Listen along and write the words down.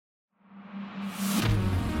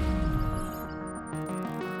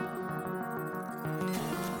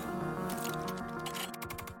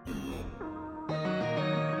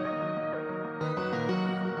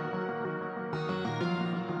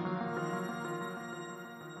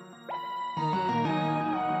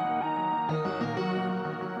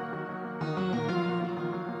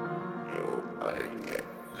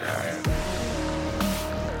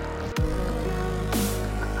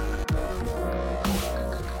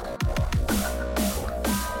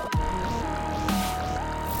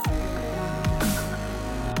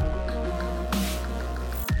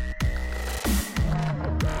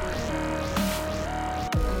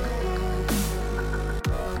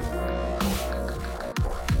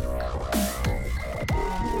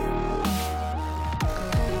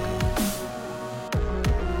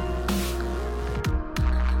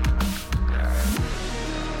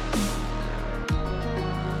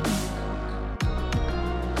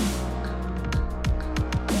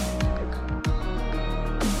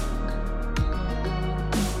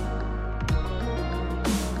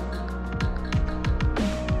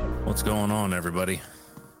on, everybody?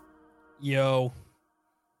 Yo,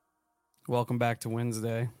 welcome back to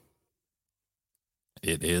Wednesday.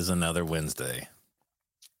 It is another Wednesday.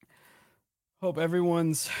 Hope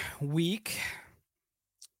everyone's week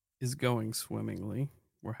is going swimmingly.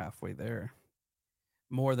 We're halfway there.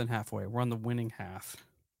 More than halfway. We're on the winning half.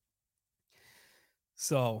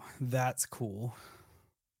 So that's cool.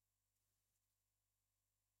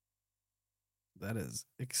 That is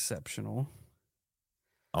exceptional.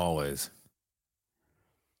 Always.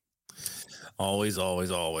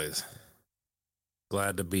 Always.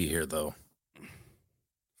 Glad to be here, though.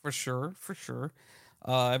 For sure.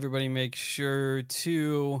 Everybody make sure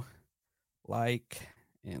to like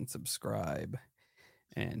and subscribe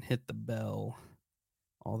and hit the bell.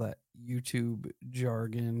 All that YouTube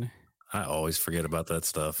jargon. I always forget about that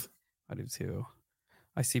stuff. I do too.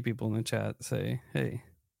 I see people in the chat say, hey,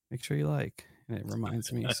 make sure you like. And it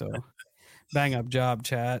reminds me. So bang up job,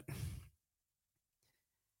 chat.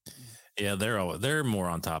 Yeah, they're more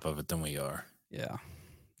on top of it than we are. Yeah,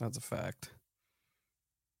 that's a fact.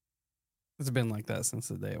 It's been like that since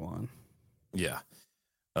the day one. Yeah.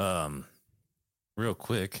 Real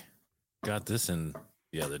quick, got this in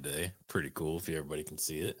the other day. Pretty cool if everybody can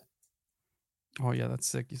see it. Oh, yeah, that's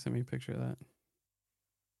sick. You sent me a picture of that.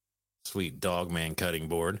 Sweet dog man cutting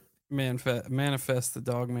board. Manifest the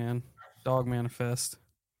dog man. Dog manifest.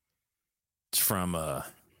 It's from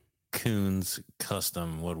Coons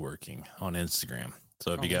Custom Woodworking on Instagram.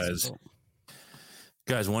 So if you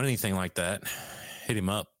guys want anything like that, hit him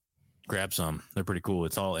up. Grab some. They're pretty cool.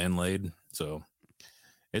 It's all inlaid, so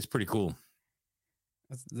it's pretty cool.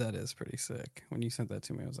 That is pretty sick. When you sent that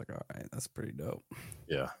to me, I was like, all right, that's pretty dope.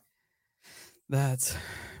 Yeah. That's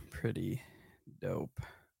pretty dope.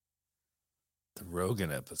 The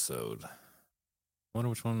Rogan episode. I wonder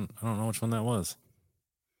which one. I don't know which one that was.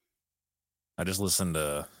 I just listened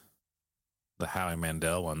to the Howie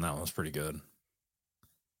Mandel one. That one was pretty good.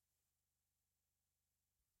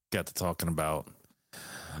 Got to talking about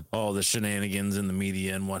all the shenanigans in the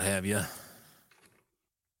media and what have you.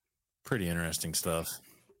 Pretty interesting stuff.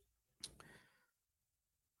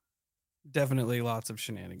 Definitely lots of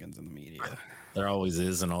shenanigans in the media. There always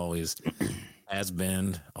is and always has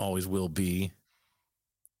been, always will be.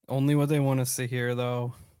 Only what they want us to hear,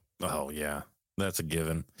 though. Oh, yeah. That's a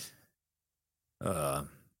given.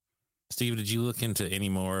 Steve, did you look into any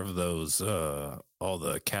more of those, all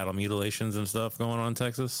the cattle mutilations and stuff going on in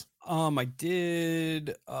Texas? I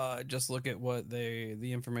did just look at what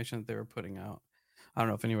the information that they were putting out. I don't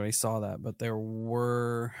know if anybody saw that, but there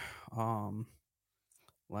were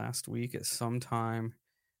last week at some time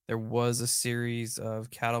there was a series of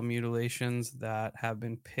cattle mutilations that have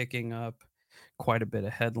been picking up quite a bit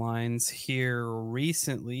of headlines here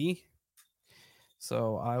recently.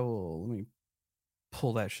 So let me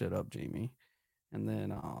pull that shit up, Jamie, and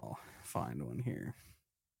then I'll find one here.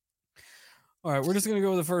 All right, we're just going to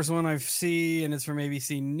go with the first one I see, and it's from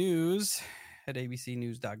ABC News at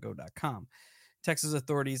abcnews.go.com. Texas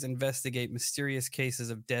authorities investigate mysterious cases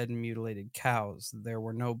of dead and mutilated cows. There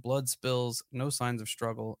were no blood spills, no signs of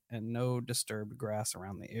struggle, and no disturbed grass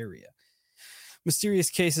around the area. Mysterious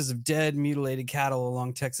cases of dead, mutilated cattle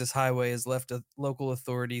along Texas highway has left local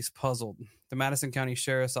authorities puzzled. The Madison County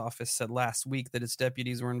Sheriff's Office said last week that its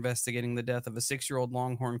deputies were investigating the death of a 6-year-old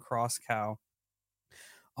Longhorn Cross cow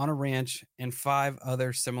on a ranch, and 5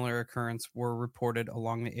 other similar occurrences were reported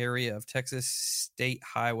along the area of Texas State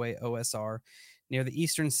Highway OSR near the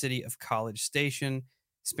eastern city of College Station,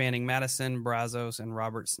 spanning Madison, Brazos, and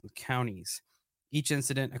Robertson counties. Each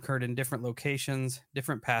incident occurred in different locations,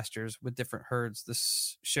 different pastures, with different herds. The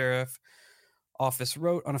sheriff office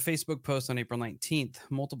wrote on a Facebook post on April 19th,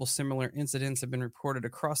 multiple similar incidents have been reported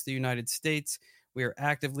across the United States. We are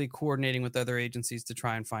actively coordinating with other agencies to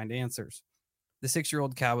try and find answers. The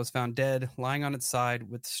 6-year-old cow was found dead, lying on its side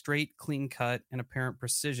with straight, clean cut and apparent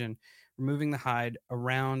precision, removing the hide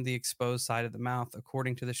around the exposed side of the mouth,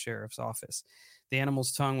 according to the sheriff's office. The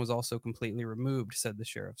animal's tongue was also completely removed, said the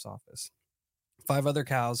sheriff's office. 5 other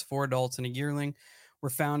cows, 4 adults and a yearling, were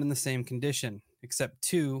found in the same condition, except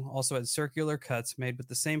 2 also had circular cuts made with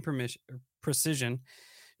the same precision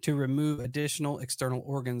to remove additional external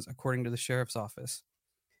organs, according to the sheriff's office.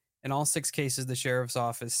 In all 6 cases, the sheriff's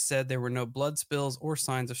office said there were no blood spills or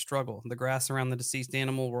signs of struggle. The grass around the deceased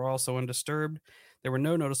animal were also undisturbed. There were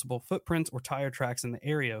no noticeable footprints or tire tracks in the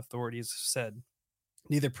area, authorities said.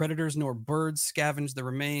 Neither predators nor birds scavenged the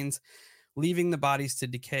remains, leaving the bodies to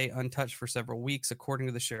decay untouched for several weeks, according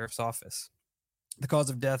to the sheriff's office. The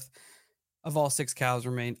cause of death of all 6 cows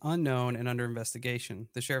remain unknown and under investigation.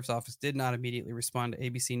 The sheriff's office did not immediately respond to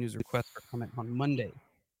ABC News' request for comment on Monday.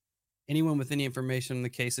 Anyone with any information in the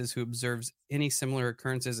cases who observes any similar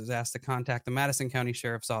occurrences is asked to contact the Madison County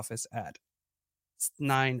Sheriff's Office at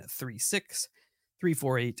 936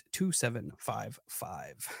 348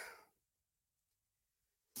 2755.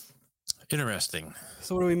 Interesting.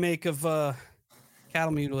 So, what do we make of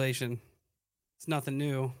cattle mutilation? It's nothing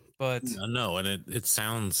new, but no, and it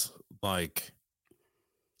sounds like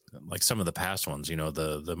some of the past ones,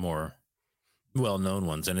 the more well-known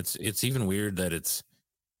ones, and it's even weird that it's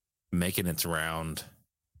making its rounds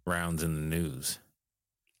in the news.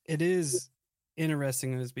 It is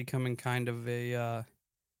interesting that it's becoming kind of a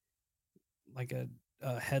like a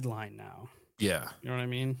headline now. Yeah, you know what I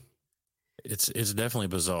mean. It's definitely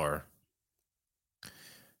bizarre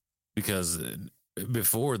because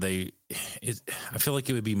before I feel like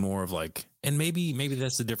it would be more of like, and maybe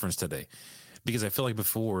that's the difference today, because I feel like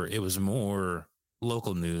before it was more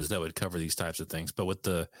local news that would cover these types of things, but with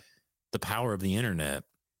the power of the internet,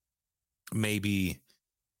 maybe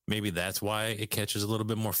that's why it catches a little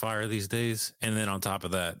bit more fire these days. And then on top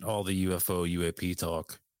of that, all the UFO UAP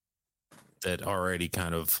talk that already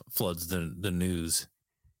kind of floods the news.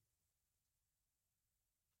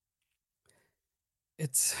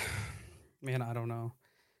 It's, man, I don't know.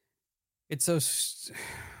 It's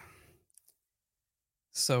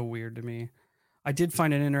so weird to me. I did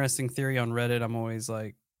find an interesting theory on Reddit. I'm always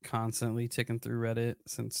like constantly ticking through Reddit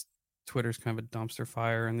since Twitter's kind of a dumpster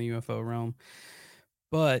fire in the UFO realm.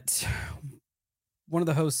 But one of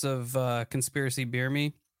the hosts of Conspiracy Beer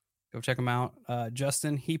Me, go check him out,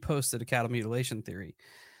 Justin, he posted a cattle mutilation theory,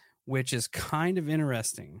 which is kind of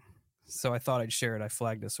interesting. So I thought I'd share it. I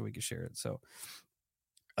flagged it so we could share it. So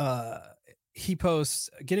he posts,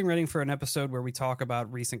 getting ready for an episode where we talk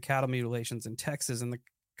about recent cattle mutilations in Texas in the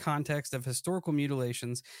context of historical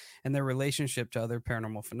mutilations and their relationship to other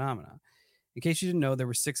paranormal phenomena. In case you didn't know, there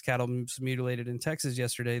were 6 cattle mutilated in Texas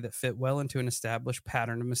yesterday that fit well into an established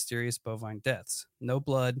pattern of mysterious bovine deaths. No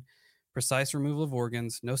blood, precise removal of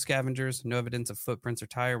organs, no scavengers, no evidence of footprints or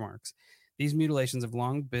tire marks. These mutilations have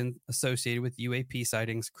long been associated with UAP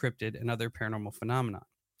sightings, cryptid, and other paranormal phenomena.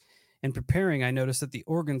 In preparing, I noticed that the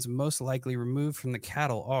organs most likely removed from the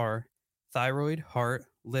cattle are thyroid, heart,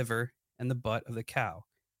 liver, and the butt of the cow,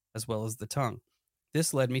 as well as the tongue.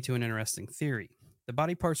 This led me to an interesting theory. The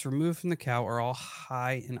body parts removed from the cow are all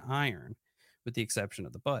high in iron, with the exception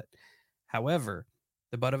of the butt. However,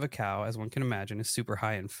 the butt of a cow, as one can imagine, is super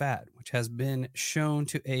high in fat, which has been shown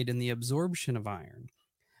to aid in the absorption of iron.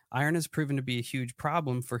 Iron has proven to be a huge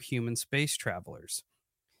problem for human space travelers.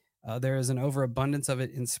 There is an overabundance of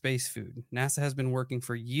it in space food. NASA has been working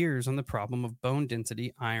for years on the problem of bone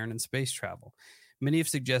density, iron, and space travel. Many have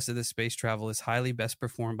suggested that space travel is highly best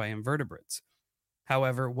performed by invertebrates.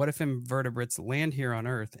 However, what if invertebrates land here on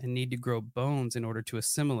Earth and need to grow bones in order to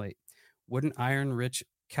assimilate? Wouldn't iron-rich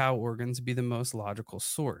cow organs be the most logical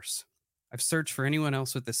source? I've searched for anyone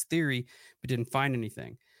else with this theory, but didn't find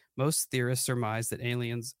anything. Most theorists surmise that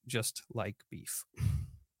aliens just like beef.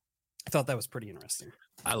 I thought that was pretty interesting.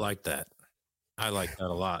 I like that. I like that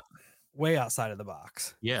a lot. Way outside of the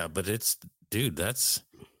box. Yeah, but that's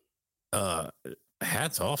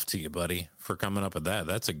hats off to you, buddy, for coming up with that.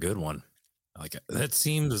 That's a good one. Like, that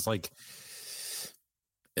seems like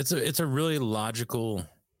it's a really logical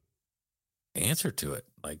answer to it.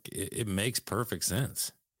 Like, it makes perfect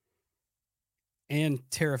sense. And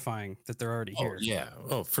terrifying that they're already here. Yeah.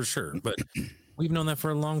 Oh, for sure. But we've known that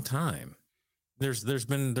for a long time.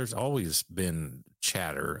 There's always been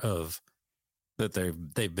chatter of that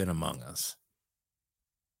they've been among us.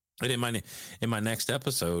 And in my next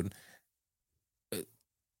episode,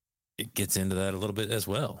 it gets into that a little bit as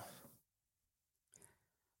well.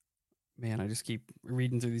 Man, I just keep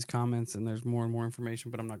reading through these comments and there's more and more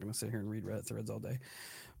information, but I'm not going to sit here and read Reddit threads all day.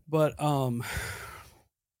 But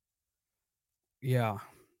yeah,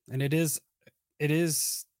 and it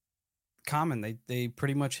is common. They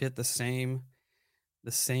pretty much hit the same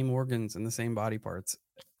organs and the same body parts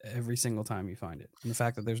every single time you find it. And the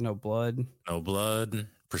fact that there's no blood,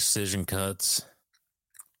 precision cuts.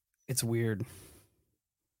 It's weird.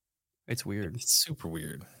 It's weird. It's super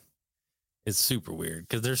weird. It's super weird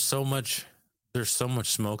because there's so much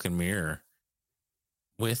smoke and mirror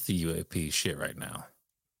with the UAP shit right now.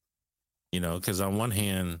 Because on one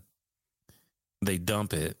hand, they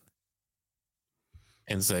dump it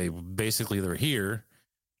and say basically they're here.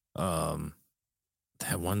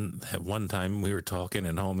 That one time we were talking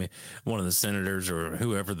and homie, one of the senators or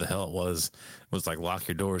whoever the hell it was like, lock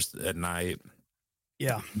your doors at night.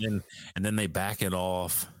 Yeah. And then they back it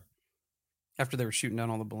off. After they were shooting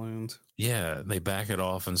down all the balloons. Yeah, they back it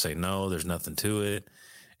off and say, no, there's nothing to it.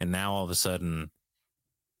 And now all of a sudden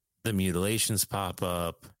the mutilations pop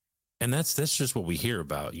up And that's just what we hear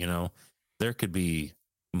about, you know. There could be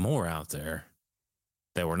more out there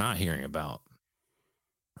that we're not hearing about.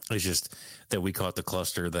 It's just that we caught the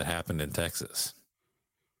cluster that happened in Texas.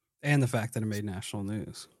 And the fact that it made national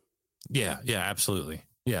news. Yeah, absolutely.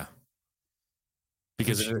 Yeah.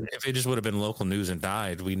 Because if it just would have been local news and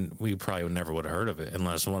died, we probably never would have heard of it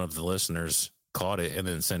unless one of the listeners caught it and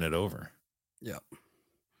then sent it over. Yeah.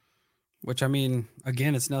 Which, I mean,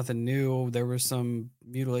 again, it's nothing new. There were some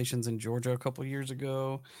mutilations in Georgia a couple years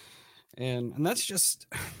ago. And that's just,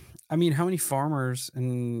 I mean, how many farmers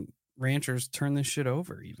and ranchers turn this shit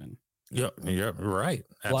over even? Yeah, right.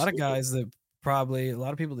 Absolutely. A lot of guys that a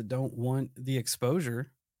lot of people that don't want the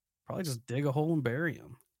exposure probably just dig a hole and bury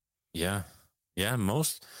them. Yeah. Yeah.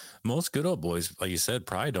 Most good old boys, like you said,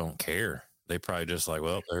 probably don't care. They probably just like,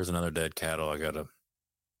 well, there's another dead cattle. I gotta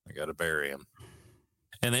bury him.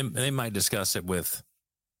 And they might discuss it with,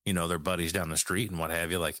 you know, their buddies down the street and what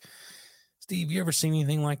have you. Like, Steve, you ever seen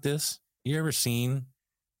anything like this? You ever seen,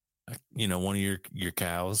 you know, one of your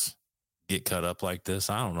cows get cut up like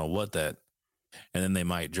this? I don't know what that. And then they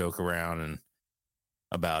might joke around and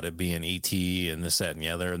about it being ET and this, that, and the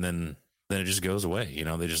other, and then it just goes away. You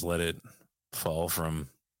know, they just let it fall from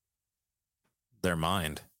their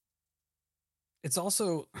mind. It's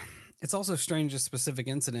also strange, a specific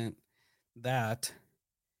incident that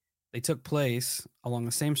they took place along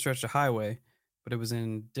the same stretch of highway, but it was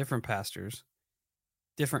in different pastures,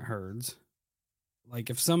 different herds. Like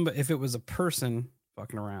if it was a person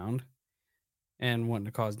fucking around and wanting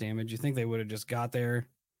to cause damage, you think they would have just got there,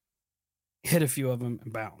 hit a few of them,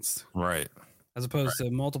 and bounced. Right. As opposed to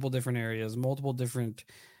multiple different areas, multiple different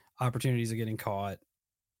opportunities of getting caught.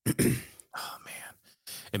 Oh man,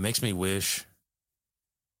 it makes me wish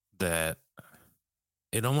that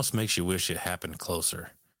it almost makes you wish it happened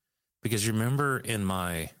closer, because you remember in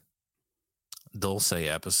my Dulce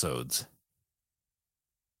episodes,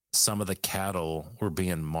 some of the cattle were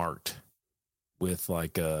being marked with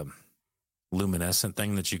like a luminescent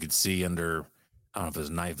thing that you could see under, I don't know if it was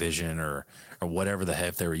night vision or whatever the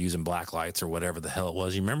heck, they were using black lights or whatever the hell it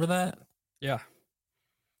was. You remember that? Yeah.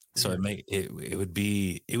 So it would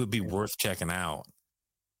be worth checking out.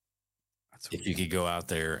 If you could go out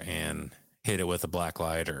there and hit it with a black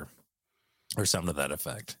light or something to that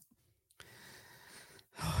effect.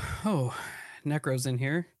 Oh, Necro's in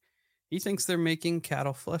here. He thinks they're making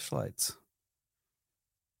cattle fleshlights.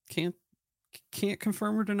 Can't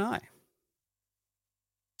confirm or deny.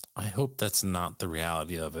 I hope that's not the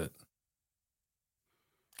reality of it,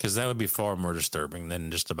 because that would be far more disturbing than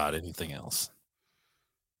just about anything else.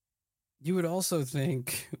 You would also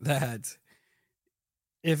think that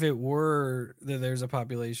if it were that there's a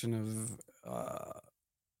population of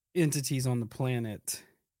entities on the planet,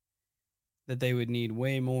 that they would need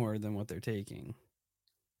way more than what they're taking.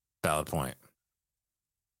 Valid point.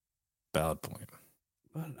 But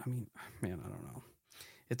I mean, man, I don't know.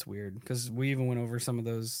 It's weird because we even went over some of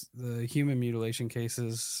the human mutilation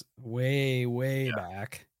cases way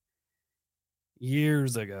back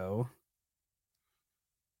years ago.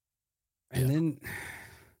 And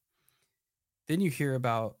then you hear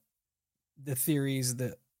about the theories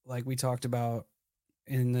that, like we talked about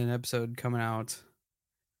in an episode coming out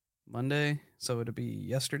Monday, so it'll be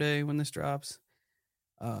yesterday when this drops.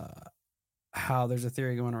 How there's a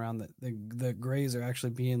theory going around that the grays are actually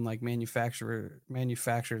being like manufactured.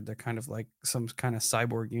 They're kind of like some kind of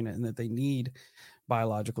cyborg unit, and that they need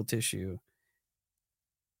biological tissue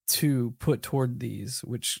to put toward these,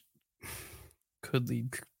 which could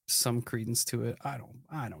lead some credence to it. I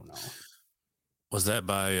don't know. Was that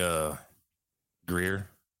by Greer?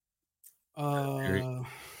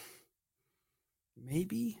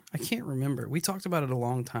 Maybe. I can't remember. We talked about it a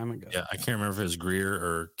long time ago. Yeah, I can't remember if it was Greer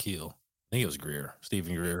or Keel. I think it was Greer,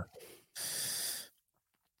 Stephen Greer.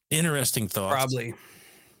 Interesting thoughts. Probably.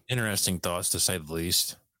 Interesting thoughts, to say the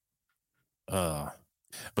least. But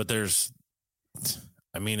there's,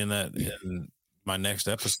 I mean, in my next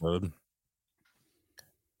episode,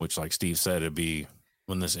 which, like Steve said, it'd be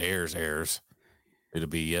when this airs, it'll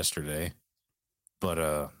be yesterday.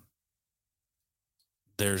 But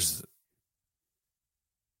there's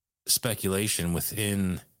speculation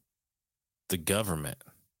within the government.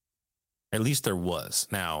 At least there was.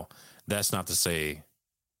 Now, that's not to say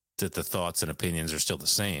that the thoughts and opinions are still the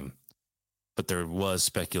same, but there was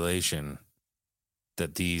speculation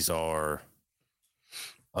that these are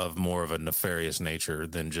of more of a nefarious nature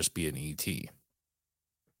than just being ET.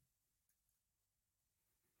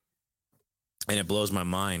 And it blows my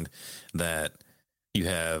mind that you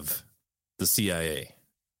have the CIA,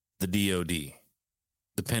 the DOD,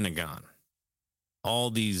 the Pentagon,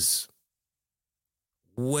 all these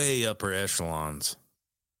way upper echelons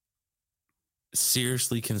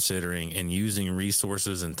seriously considering and using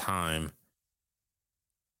resources and time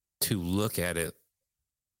to look at it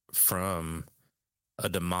from a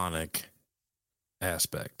demonic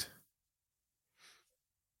aspect.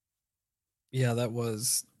 Yeah,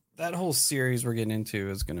 that whole series we're getting into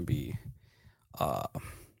is going to be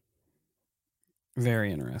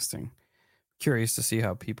very interesting. Curious to see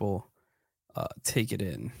how people take it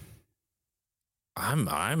in. I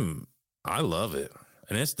love it,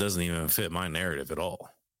 and it doesn't even fit my narrative at all.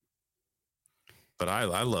 But I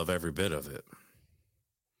love every bit of it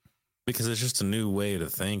because it's just a new way to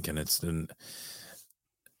think, and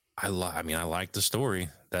I like the story.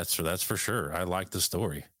 That's for sure. I like the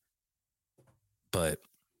story, but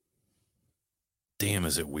damn,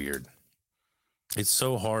 is it weird? It's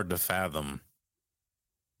so hard to fathom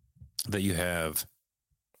that you have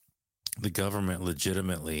the government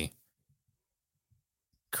legitimately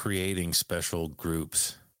creating special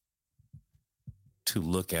groups to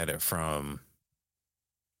look at it from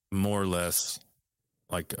more or less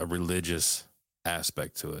like a religious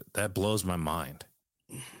aspect to it. That blows my mind.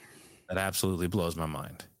 That absolutely blows my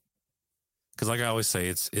mind. Because like I always say,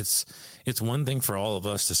 it's one thing for all of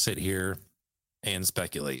us to sit here and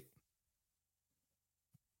speculate.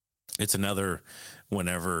 It's another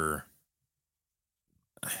whenever,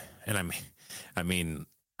 and I mean,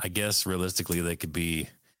 I guess realistically they could be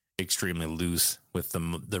extremely loose with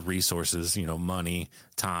the resources, money,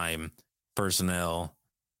 time, personnel.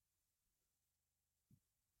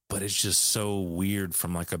 But it's just so weird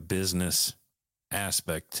from like a business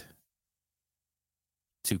aspect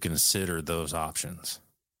to consider those options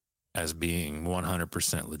as being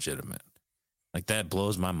 100% legitimate. Like that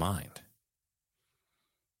blows my mind.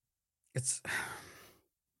 It's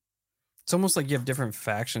almost like you have different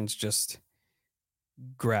factions just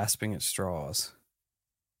grasping at straws.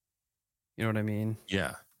 You know what I mean?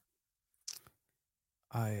 Yeah.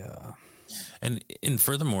 And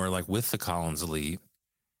furthermore, like with the Collins Elite,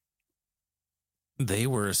 they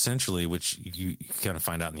were essentially, which you kind of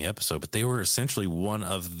find out in the episode, but they were essentially one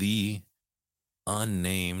of the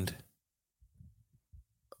unnamed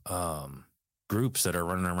groups that are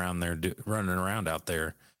running around out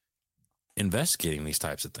there investigating these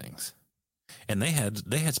types of things. And they had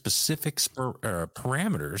specific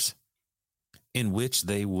parameters in which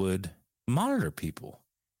they would monitor people.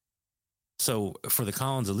 So for the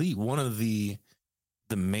Collins Elite, one of the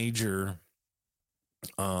major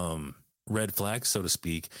red flags, so to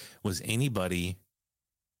speak, was anybody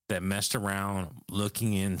that messed around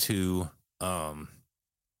looking into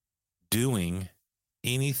doing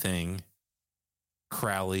anything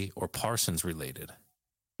Crowley or Parsons related,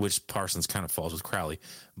 which Parsons kind of falls with Crowley,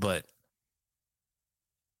 but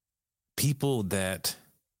people that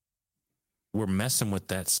were messing with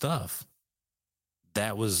that stuff,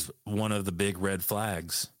 that was one of the big red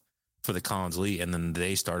flags for the Collins Elite. And then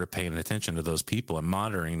they started paying attention to those people and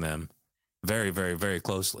monitoring them very, very, very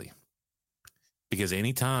closely. Because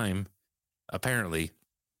anytime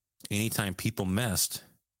people messed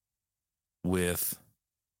with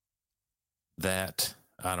that,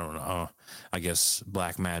 I don't know, I guess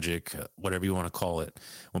black magic, whatever you want to call it,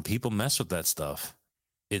 when people mess with that stuff,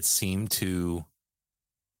 it seemed to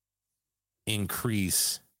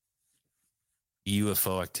increase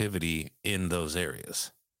UFO activity in those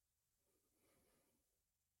areas.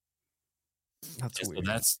 That's weird.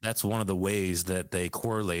 So that's one of the ways that they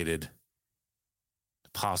correlated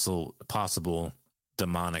possible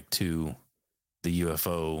demonic to the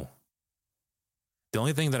UFO. The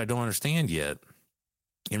only thing that I don't understand yet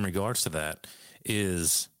in regards to that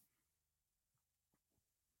is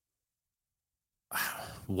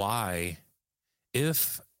why,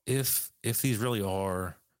 if these really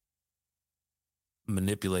are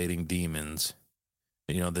manipulating demons,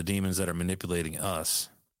 the demons that are manipulating us,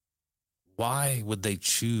 why would they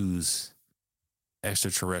choose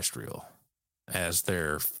extraterrestrial as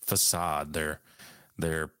their facade,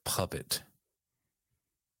 their puppet?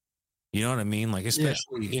 You know what I mean? Like,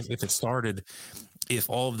 especially if it started, if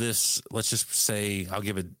all of this, let's just say,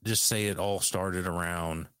 say it all started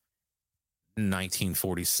around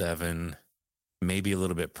 1947, maybe a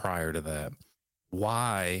little bit prior to that.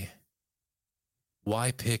 Why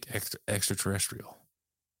pick extraterrestrial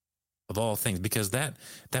of all things? Because that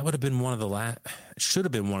would have been should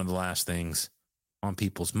have been one of the last things on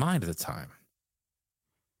people's mind at the time,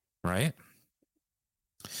 right?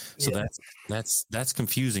 So that's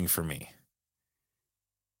confusing for me.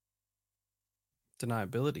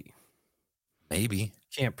 Deniability. Maybe.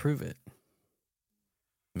 Can't prove it.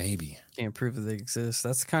 Maybe. Can't prove that they exist.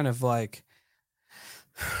 That's kind of like,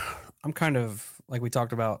 I'm kind of like we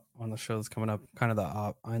talked about on the show that's coming up, kind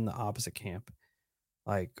of in the opposite camp,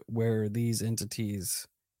 like where these entities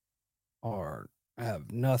are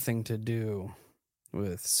have nothing to do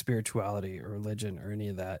with spirituality or religion or any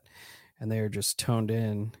of that, and they are just toned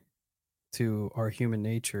in to our human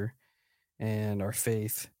nature and our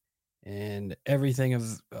faith and everything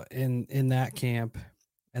of in that camp,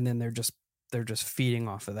 and then they're just feeding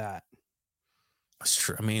off of that. That's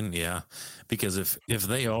true. I mean, yeah, because if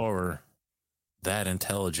they are that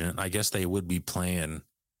intelligent, I guess they would be playing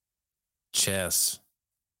chess,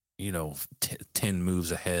 10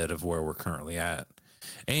 moves ahead of where we're currently at.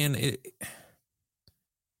 And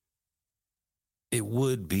it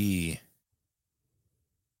would be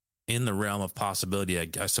in the realm of possibility,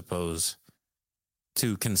 I suppose,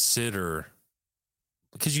 to consider,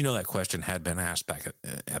 because that question had been asked back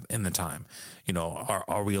in the time,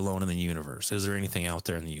 are we alone in the universe? Is there anything out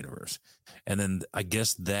there in the universe? And then I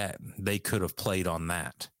guess that they could have played on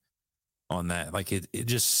that, like it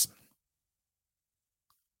just,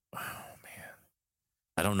 oh man,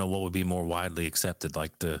 I don't know what would be more widely accepted,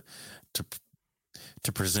 like to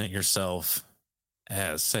present yourself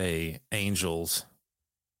as, say, angels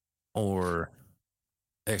or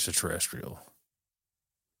extraterrestrial.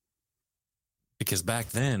 Because back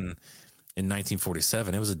then in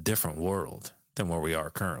 1947, it was a different world than where we are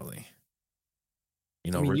currently. I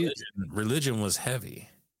mean, religion was heavy.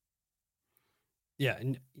 Yeah,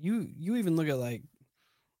 and you even look at like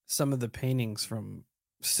some of the paintings from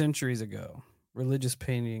centuries ago, religious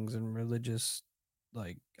paintings and religious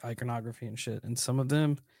like iconography and shit, and some of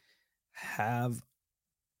them have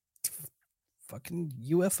fucking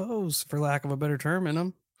UFOs, for lack of a better term, in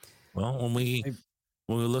them. Well, when we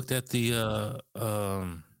looked at the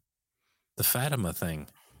Fatima thing,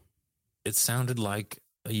 it sounded like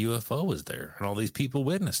a UFO was there, and all these people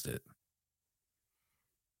witnessed it.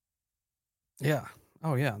 Yeah.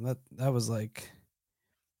 Oh yeah. That was like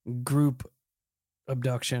group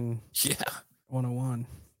abduction. Yeah. 101.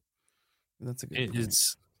 That's a good point.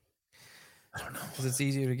 It's, I don't know, because it's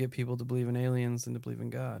easier to get people to believe in aliens than to believe in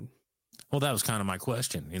God. Well, that was kind of my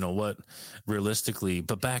question. What realistically,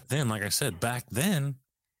 but back then, like I said,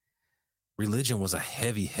 religion was a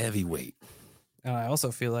heavy weight. And I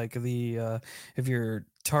also feel like if your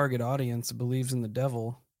target audience believes in the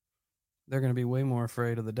devil, they're going to be way more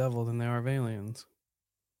afraid of the devil than they are of aliens.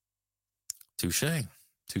 Touche. I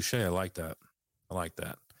like that.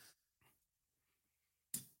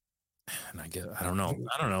 And I don't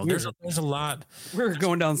know. There's a lot. We're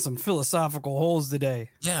going down some philosophical holes today.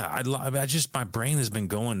 Yeah, I just, my brain has been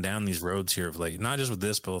going down these roads here of late. Not just with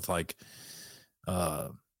this, but with like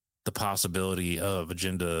the possibility of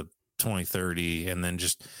Agenda 2030, and then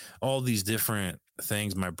just all these different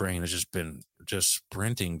things. My brain has just been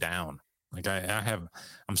sprinting down. Like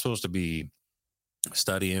I'm supposed to be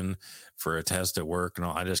studying for a test at work, and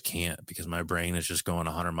all. I just can't, because my brain is just going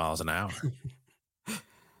 100 miles an hour.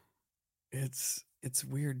 It's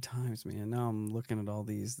weird times, man. Now I'm looking at all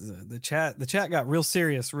these. The chat got real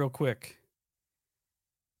serious real quick.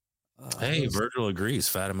 Hey, Virgil agrees.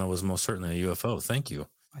 Fatima was most certainly a UFO. Thank you.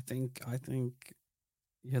 I think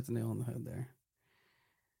you hit the nail on the head there.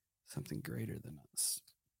 Something greater than us.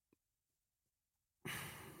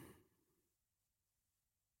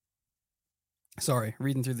 Sorry,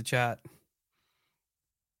 reading through the chat.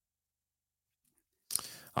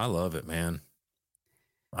 I love it, man.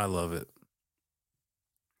 I love it.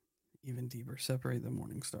 Even deeper, separate the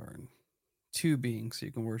morning star in two beings so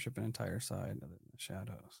you can worship an entire side other than the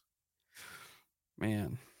shadows.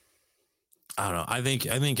 Man, I don't know. I think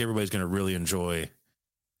everybody's going to really enjoy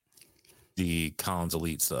the Collins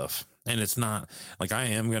Elite stuff. And it's not like, I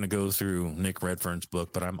am going to go through Nick Redfern's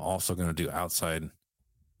book, but I'm also going to do outside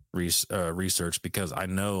research, because I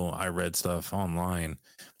know I read stuff online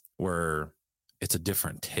where it's a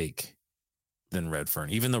different take than Redfern,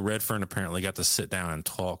 even though Redfern apparently got to sit down and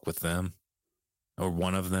talk with them, or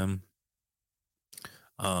one of them.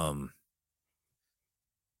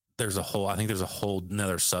 There's a whole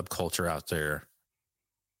another subculture out there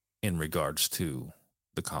in regards to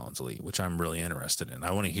the Collins Elite, which I'm really interested in.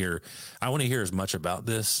 I want to hear as much about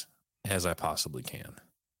this as I possibly can.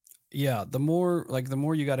 Yeah, the more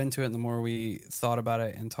you got into it and the more we thought about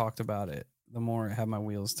it and talked about it, the more it had my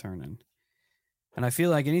wheels turning. And I feel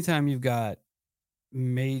like anytime you've got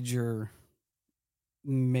major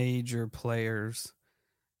players,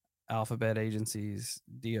 alphabet agencies,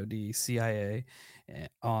 DOD, CIA,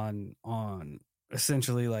 on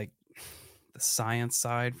essentially like the science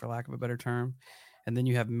side, for lack of a better term, and then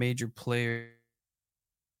you have major players.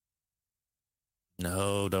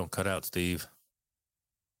 No, don't cut out, Steve.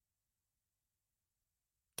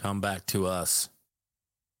 Come back to us.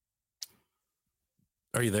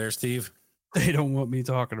 Are you there, Steve? They don't want me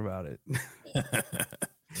talking about it. All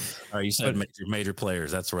right, you said major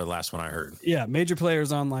players. That's where the last one I heard. Yeah, major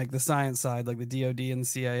players on like the science side, like the DoD and the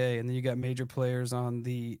CIA, and then you got major players on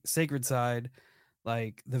the sacred side,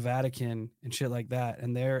 like the Vatican and shit like that.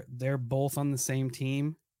 And they're both on the same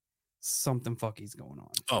team. Something fucky's going on.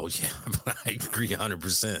 Oh yeah, I agree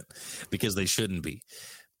 100% because they shouldn't be,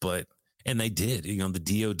 and they did. You know, the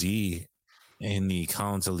DoD and the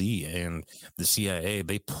Collins Elite and the CIA,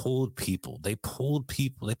 they pulled people. They pulled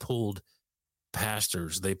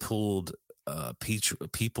pastors. They pulled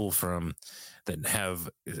people from that have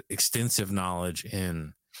extensive knowledge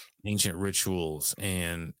in ancient rituals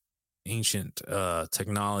and ancient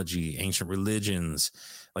technology, ancient religions.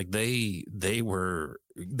 Like they were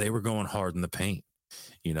going hard in the paint,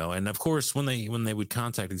 you know. And of course, when they would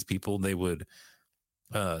contact these people, they would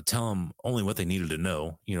tell them only what they needed to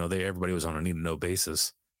know. You know, everybody was on a need to know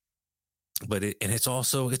basis. But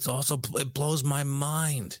it blows my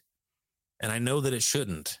mind, and I know that it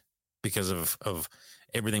shouldn't because of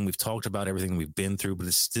everything we've talked about, everything we've been through. But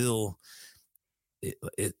it's still,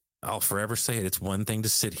 I'll forever say it. It's one thing to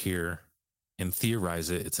sit here and theorize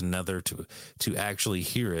it. It's another to actually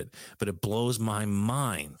hear it. But it blows my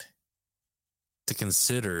mind to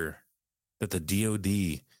consider that the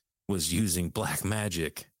DoD was using black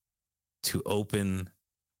magic to open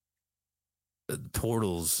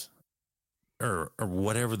portals or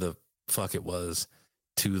whatever the fuck it was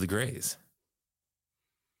to the Greys.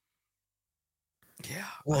 Yeah,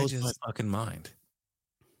 blows my fucking mind.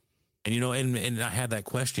 And you know, and I had that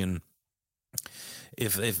question: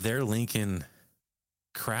 if they're linking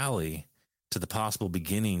Crowley to the possible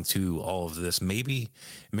beginning to all of this, maybe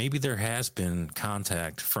there has been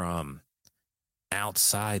contact from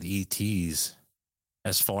outside ETs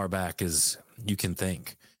as far back as you can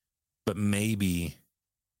think, but maybe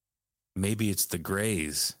it's the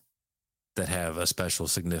Greys that have a special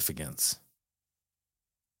significance.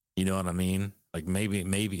 You know what I mean? Like maybe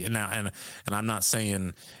and I'm not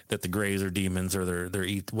saying that the Greys are demons or they're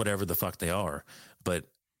whatever the fuck they are, but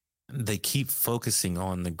they keep focusing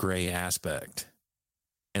on the Gray aspect,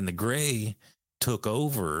 and the Gray took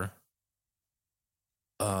over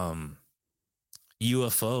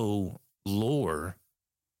UFO lore.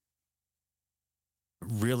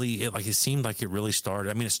 Really, it seemed like it really started.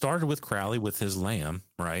 I mean, it started with Crowley with his lamb,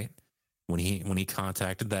 right? When he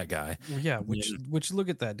contacted that guy. Well, yeah, which look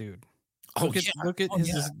at that dude. Look at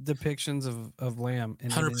his depictions of Lamb,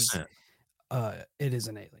 and 100%. It is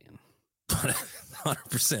an alien.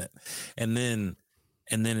 100%. And then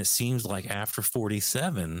it seems like after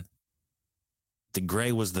 47, the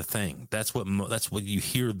Gray was the thing. That's what you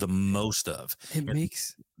hear the most of. It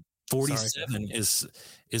makes 47 is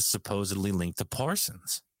supposedly linked to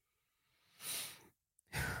Parsons.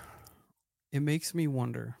 It makes me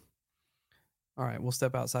wonder. All right, we'll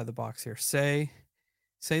step outside the box here. Say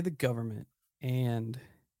the government and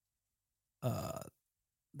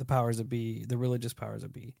the powers that be, the religious powers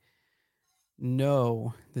that be,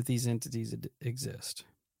 know that these entities exist,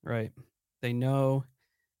 right? They know,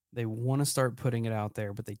 they want to start putting it out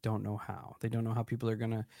there, but they don't know how. They don't know how people are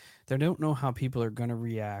gonna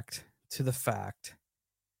react to the fact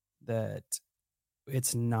that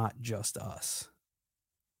it's not just us.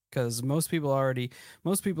 Because most people already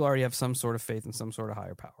have some sort of faith in some sort of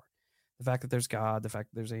higher power. The fact that there's God, the fact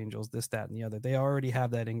that there's angels, this, that, and the other, they already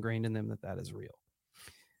have that ingrained in them that is real.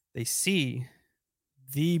 They see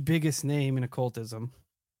the biggest name in occultism,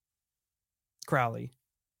 Crowley,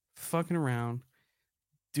 fucking around,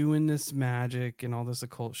 doing this magic and all this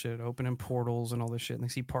occult shit, opening portals and all this shit, and they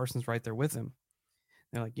see Parsons right there with him.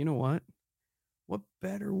 They're like, you know what? What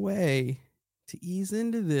better way to ease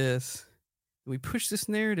into this? We push this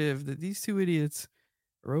narrative that these two idiots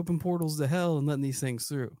are open portals to hell and letting these things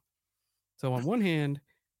through. So on one hand,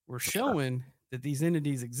 we're showing that these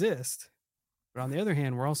entities exist, but on the other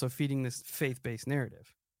hand, we're also feeding this faith-based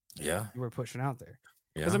narrative. Yeah, we're pushing out there.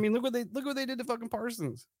 Yeah, because I mean, look what they did to fucking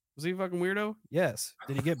Parsons. Was he a fucking weirdo? Yes.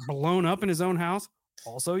 Did he get blown up in his own house?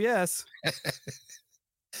 Also, yes.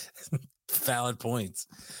 Valid points.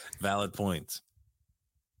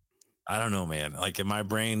 I don't know, man. Like my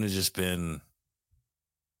brain has just been.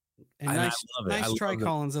 And nice try,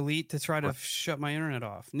 Collins Elite, to try to shut my internet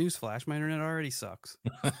off. Newsflash, my internet already sucks.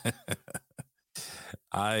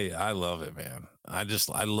 I love it, man. I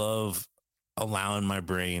love allowing my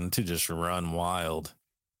brain to just run wild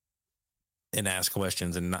and ask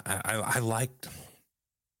questions. And I like,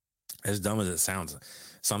 as dumb as it sounds,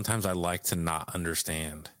 sometimes I like to not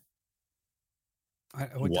understand.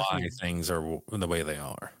 why things are the way they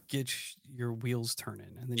are. Get your wheels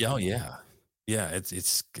turning. And then yeah,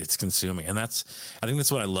 it's consuming, and I think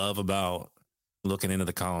that's what I love about looking into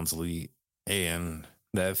the Collins Elite and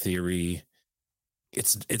that theory.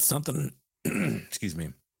 It's something. Excuse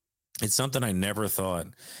me. It's something I never thought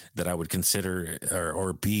that I would consider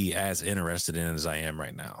or be as interested in as I am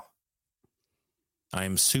right now.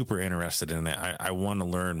 I'm super interested in that. I want to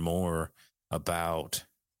learn more about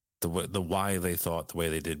the why they thought the way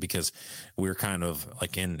they did, because we're kind of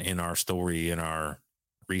like in our story, in our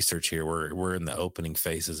research here, we're in the opening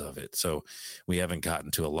phases of it. So we haven't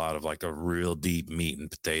gotten to a lot of like a real deep meat and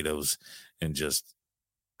potatoes, and just,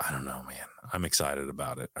 I don't know, man. I'm excited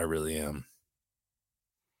about it. I really am.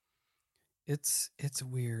 It's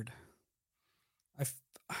weird. I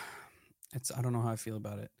don't know how I feel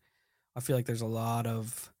about it. I feel like there's a lot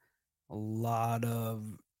of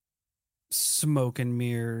smoke and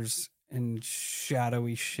mirrors and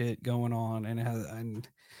shadowy shit going on, and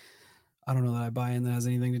I don't know that I buy in that has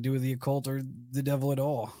anything to do with the occult or the devil at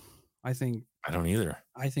all. I don't either.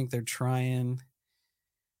 I think they're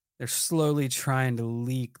slowly trying to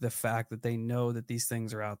leak the fact that they know that these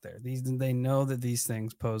things are out there. They know that these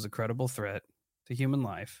things pose a credible threat to human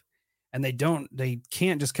life, and they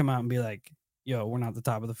can't just come out and be like, yo, we're not the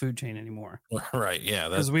top of the food chain anymore. Right. Yeah.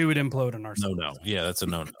 Because we would implode on ourselves. No. Yeah, that's a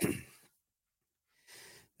no.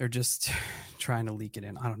 They're just trying to leak it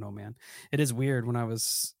in. I don't know, man. It is weird when I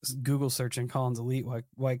was Google searching Collins Elite.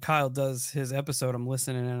 While Kyle does his episode, I'm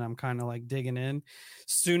listening and I'm kind of like digging in.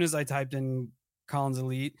 As soon as I typed in Collins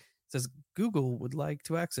Elite, it says Google would like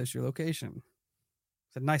to access your location.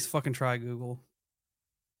 It's a nice fucking try, Google.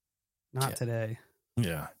 Not today.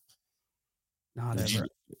 Yeah. Not ever.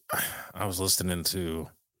 I was listening to,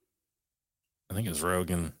 I think it was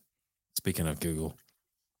Rogan, speaking of Google,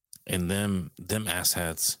 and them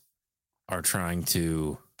asshats are trying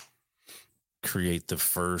to create the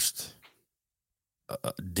first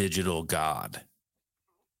digital god.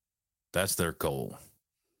 That's their goal.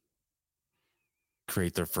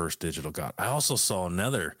 Create their first digital god. I also saw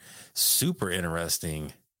another super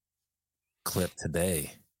interesting clip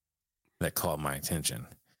today that caught my attention,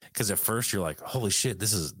 because at first you're like, holy shit,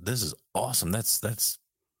 this is awesome. That's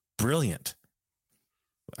brilliant.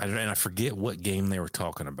 And I forget what game they were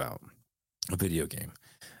talking about, a video game.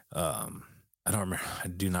 I don't remember. I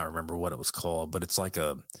do not remember what it was called, but it's like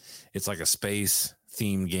a space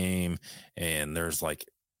themed game, and there's like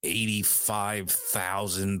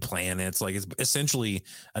 85,000 planets. Like, it's essentially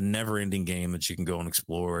a never ending game that you can go and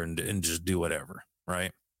explore and just do whatever.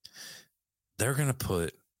 Right. They're going to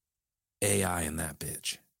put AI in that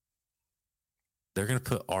bitch. They're going to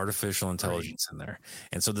put artificial intelligence in there.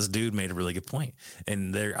 And so this dude made a really good point.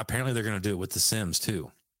 And apparently they're going to do it with The Sims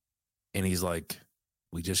too. And he's like,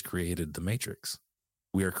 we just created the Matrix.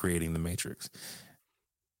 We are creating the Matrix.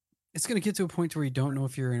 It's going to get to a point where you don't know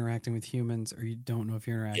if you're interacting with humans or you don't know if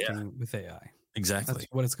you're interacting with AI. Exactly. That's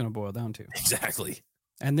what it's going to boil down to. Exactly.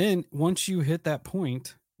 And then once you hit that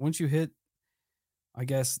point, once you hit, I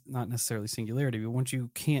guess, not necessarily singularity, but once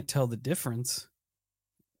you can't tell the difference,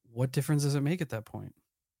 what difference does it make at that point?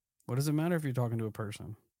 What does it matter if you're talking to a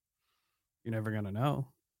person? You're never going to know.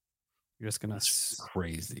 You're just going to...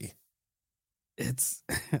 crazy. It's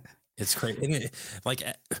crazy. Like,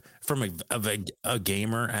 from a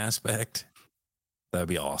gamer aspect, that'd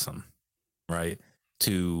be awesome, right?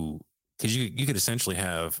 Because you could essentially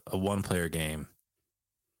have a one-player game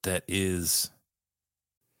that is...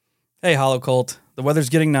 Hey, Holocult, the weather's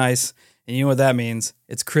getting nice, and you know what that means.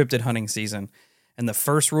 It's cryptid hunting season. And the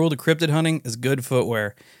first rule to cryptid hunting is good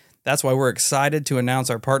footwear. That's why we're excited to announce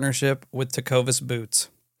our partnership with Tecovas Boots.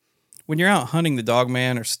 When you're out hunting the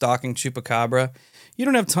dogman or stalking chupacabra, you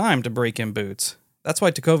don't have time to break in boots. That's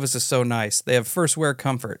why Tecovas is so nice. They have first wear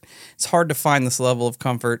comfort. It's hard to find this level of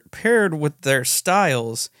comfort paired with their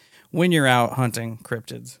styles when you're out hunting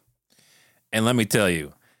cryptids. And let me tell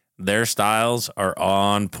you, their styles are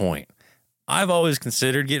on point. I've always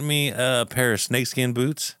considered getting me a pair of snakeskin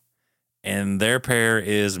boots, and their pair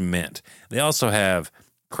is mint. They also have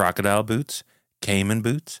crocodile boots, caiman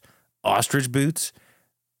boots, ostrich boots,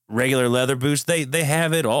 regular leather boots. They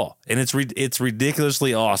have it all, and it's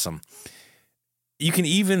ridiculously awesome. You can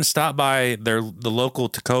even stop by the local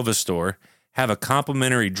Tecovas store, have a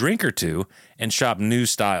complimentary drink or two, and shop new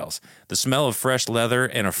styles. The smell of fresh leather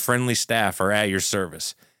and a friendly staff are at your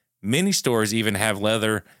service. Many stores even have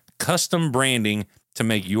leather custom branding to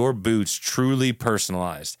make your boots truly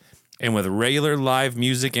personalized. And with regular live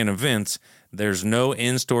music and events, there's no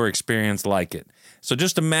in-store experience like it. So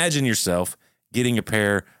just imagine yourself getting a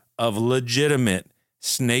pair of legitimate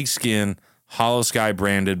snakeskin Hollow Sky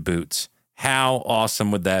branded boots. How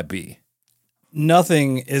awesome would that be?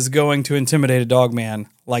 Nothing is going to intimidate a dog man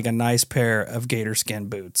like a nice pair of gator skin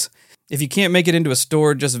boots. If you can't make it into a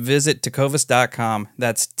store, just visit tecovas.com.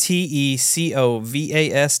 That's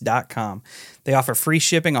TECOVAS.com. They offer free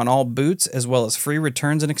shipping on all boots as well as free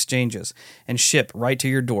returns and exchanges and ship right to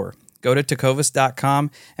your door. Go to tecovas.com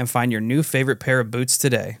and find your new favorite pair of boots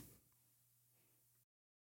today.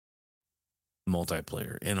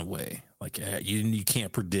 Multiplayer in a way, like you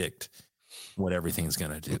can't predict what everything's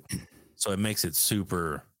going to do. So it makes it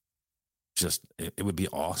super just, it would be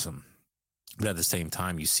awesome. But at the same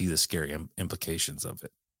time, you see the scary implications of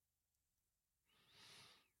it.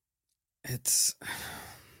 It's,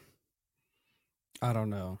 I don't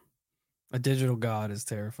know. A digital god is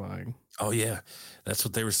terrifying. Oh yeah, that's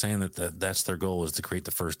what they were saying, that's their goal, is to create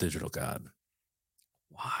the first digital god.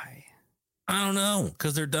 Why? I don't know,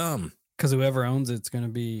 because they're dumb. Because whoever owns it's going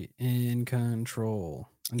to be in control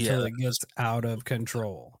until it gets out of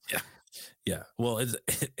control. Yeah. Well,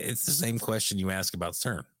 it's the same question you ask about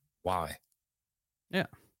CERN. Why? Yeah.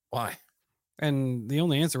 Why? And the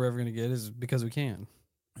only answer we're ever going to get is because we can.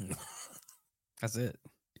 That's it.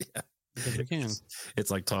 Yeah. Because we can.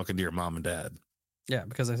 It's like talking to your mom and dad. Yeah,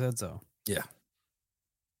 because I said so. Yeah.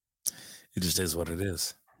 It just is what it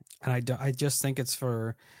is. And I just think it's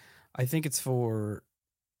for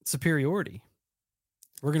superiority.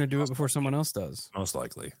 We're going to do it before someone else does. Most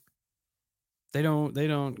likely. They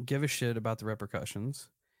don't give a shit about the repercussions.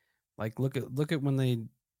 Like look at when they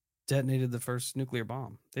detonated the first nuclear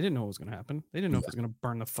bomb. They didn't know what was going to happen. They didn't know if it was going to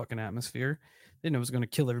burn the fucking atmosphere. They didn't know it was going to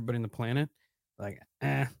kill everybody on the planet. Like,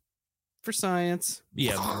 for science.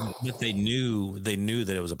 Yeah, but they knew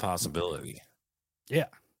that it was a possibility. Yeah.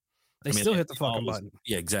 They still hit the fucking button.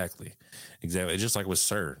 Yeah, exactly. Just like with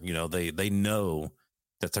CERN, they know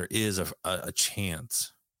that there is a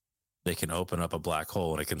chance they can open up a black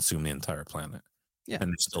hole and it consume the entire planet. Yeah.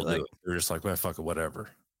 And they still do it. They're just like, well, fuck it, whatever.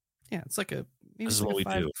 Yeah, it's like this is what we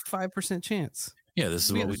do. 5% chance. Yeah, this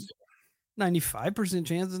is what we do. 95%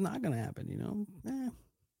 chance is not going to happen,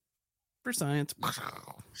 for science.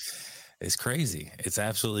 It's crazy. It's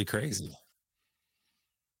absolutely crazy.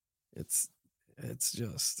 It's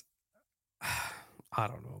just, I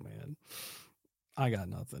don't know, man. I got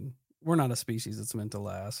nothing. We're not a species that's meant to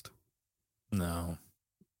last. No.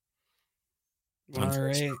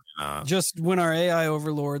 When our AI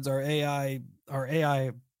overlords, our AI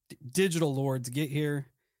digital lords get here,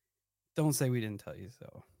 don't say we didn't tell you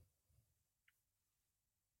so.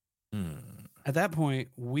 At that point,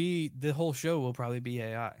 the whole show will probably be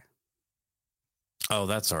AI. Oh,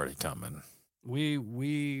 that's already coming. We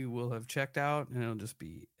will have checked out, and it'll just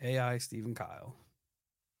be AI Stephen Kyle.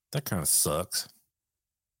 That kind of sucks.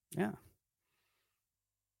 Yeah,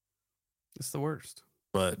 it's the worst.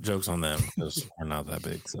 But joke's on them, because we're not that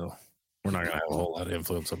big, so we're not gonna have a whole lot of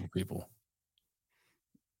influence over people.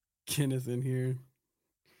 Kenneth in here.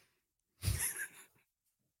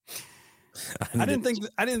 I didn't think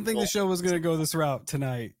the show was gonna go this route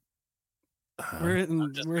tonight. We're hitting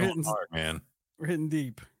hard, man. We're hitting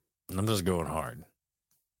deep. I'm just going hard.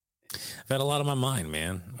 I've had a lot on my mind,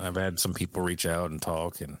 man. I've had some people reach out and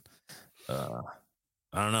talk, and I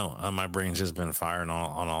don't know. My brain's just been firing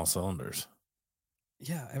on all cylinders.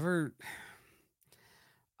 Yeah, I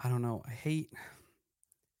don't know. I hate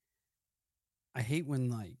when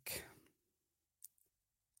like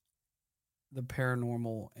the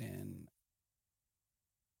paranormal and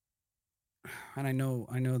I know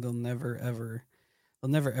they'll never ever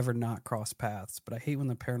not cross paths, but I hate when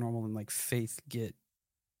the paranormal and like faith get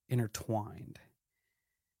intertwined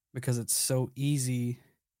because it's so easy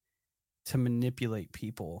to manipulate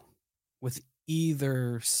people with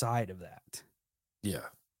either side of that. Yeah.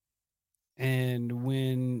 And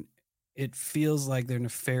when it feels like they're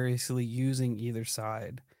nefariously using either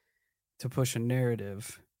side to push a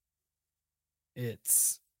narrative,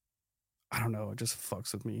 it's, I don't know, it just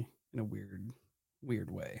fucks with me in a weird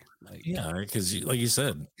way. Like, yeah, because like you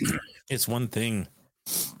said, it's one thing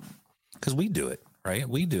because we do it, right?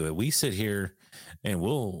 We do it. We sit here and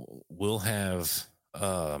we'll have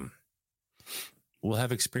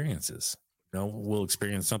experiences. We'll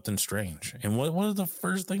experience something strange. And what is the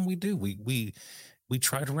first thing we do? We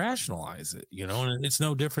try to rationalize it, and it's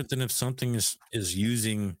no different than if something is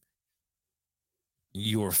using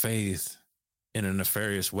your faith in a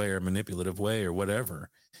nefarious way or manipulative way or whatever.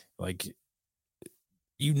 Like,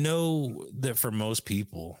 that for most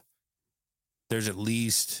people, there's at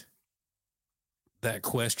least that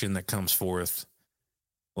question that comes forth.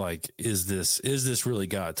 Like, is this really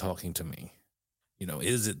God talking to me?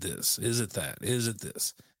 Is it this? Is it that? Is it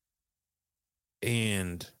this?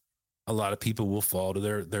 And a lot of people will fall to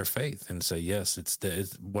their faith and say, yes, it's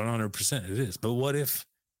 100% it is. But what if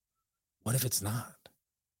it's not?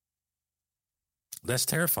 That's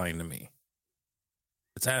terrifying to me.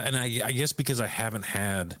 And I guess because I haven't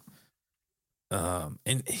had,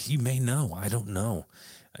 and you may know, I don't know,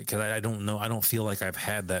 because I don't know. I don't feel like I've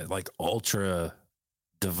had that like ultra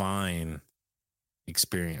divine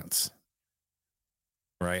experience.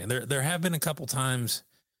 Right. And there have been a couple times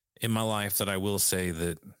in my life that I will say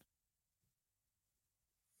that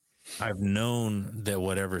I've known that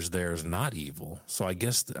whatever's there is not evil. So I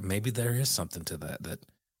guess maybe there is something to that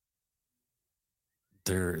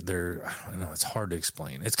they're I don't know, it's hard to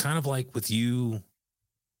explain. It's kind of like with you.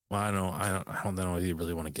 Well, I don't know if you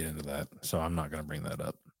really want to get into that. So I'm not going to bring that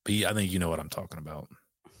up. But I think you know what I'm talking about.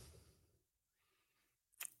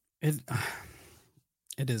 It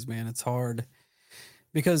is, man. It's hard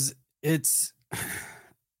because it's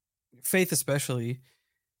faith, especially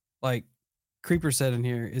like Creeper said in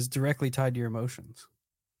here, is directly tied to your emotions.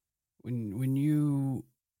 When you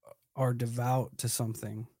are devout to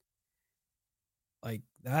something like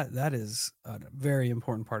that is a very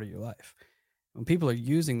important part of your life. When people are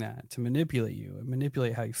using that to manipulate you and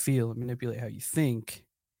manipulate how you feel and manipulate how you think,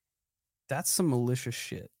 that's some malicious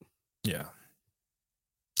shit. Yeah.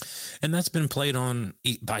 And that's been played on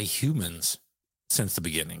by humans since the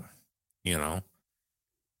beginning, you know?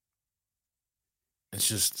 It's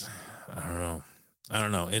just, I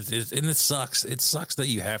don't know. And it sucks. It sucks that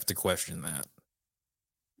you have to question that.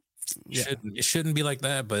 It shouldn't be like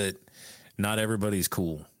that, but not everybody's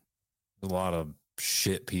cool. A lot of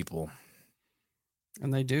shit people.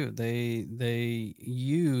 And they do. They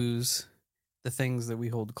use the things that we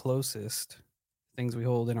hold closest, things we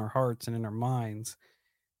hold in our hearts and in our minds,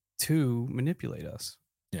 to manipulate us.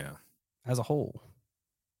 Yeah. As a whole,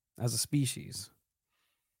 as a species.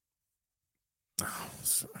 I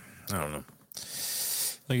don't know.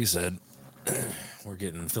 Like you said, we're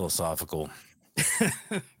getting philosophical.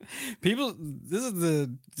 People, this is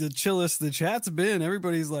the chillest the chat's been.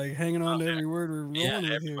 Everybody's like hanging on to every word we're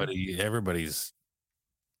rolling with here. Everybody's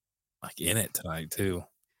like in it tonight too.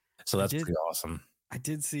 So that's pretty awesome. I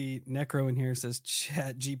did see Necro in here says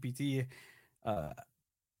Chat GPT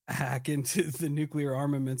hack into the nuclear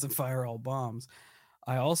armaments and fire all bombs.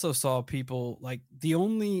 I also saw people like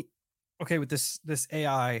with this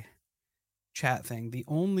AI chat thing, the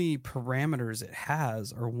only parameters it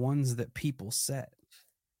has are ones that people set.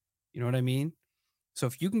 You know what I mean? So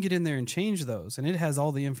if you can get in there and change those, and it has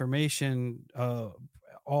all the information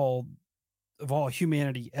all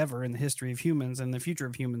humanity ever in the history of humans and the future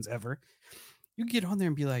of humans ever, you can get on there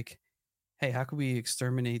and be like, hey, how can we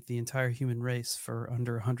exterminate the entire human race for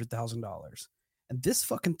under $100,000? And this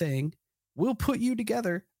fucking thing will put you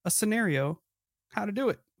together a scenario how to do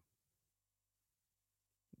it.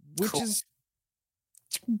 Which is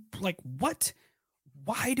like, what?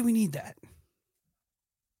 Why do we need that?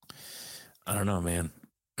 I don't know, man.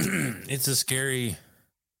 It's a scary.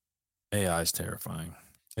 AI is terrifying.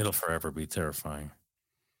 It'll forever be terrifying.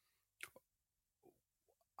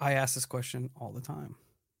 I ask this question all the time.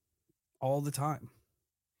 All the time.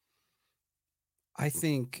 I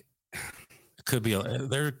think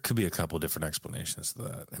there could be a couple different explanations to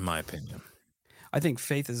that, in my opinion. I think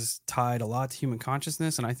faith is tied a lot to human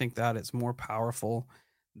consciousness, and I think that it's more powerful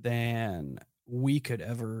than we could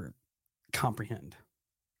ever comprehend.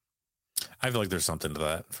 I feel like there's something to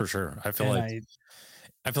that for sure. I feel like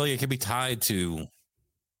it can be tied to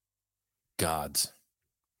gods,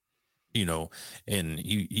 you know, and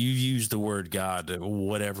you use the word God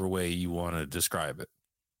whatever way you want to describe it.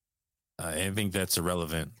 I think that's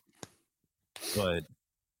irrelevant, but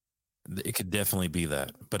it could definitely be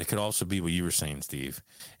that. But it could also be what you were saying, Steve,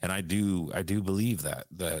 and I do believe that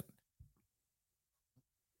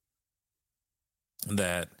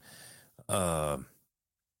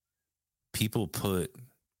people put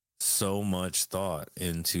so much thought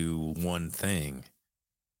into one thing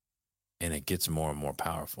and it gets more and more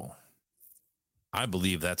powerful. I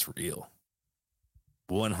believe that's real.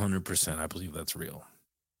 100%. I believe that's real.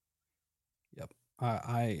 Yep.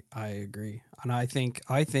 I agree. And I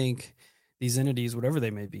think these entities, whatever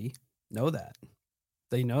they may be, know that.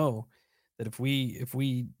 They know that if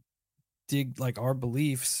we dig like our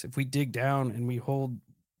beliefs, if we dig down and we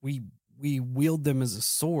wield them as a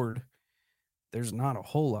sword, there's not a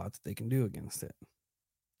whole lot that they can do against it,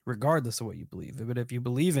 regardless of what you believe. But if you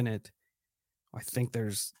believe in it, I think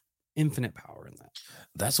there's infinite power in that.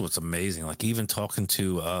 That's what's amazing. Like even talking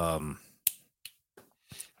to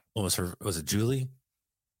what was it Julie? Is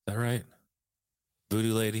that right?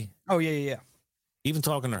 Voodoo lady? Oh yeah. Even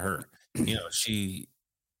talking to her, you know,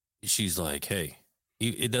 she's like, hey,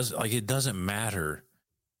 it doesn't matter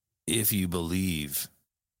if you believe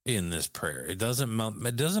in this prayer. It doesn't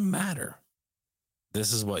matter.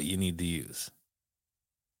 This is what you need to use.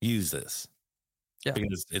 Use this. Yeah.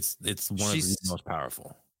 Because it's one of the most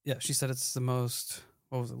powerful. Yeah, she said it's the most,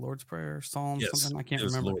 what was it, Lord's Prayer, Psalm, Yes, something? I can't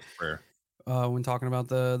remember. Lord's Prayer. When talking about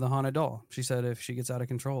the haunted doll, she said if she gets out of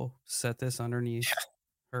control, set this underneath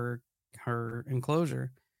her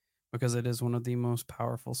enclosure, because it is one of the most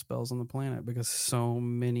powerful spells on the planet, because so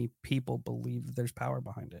many people believe there's power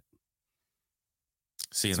behind it.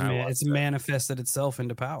 See, it's manifested itself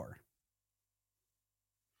into power.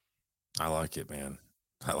 I like it, man.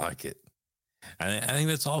 I like it. I think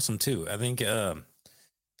that's awesome too. I think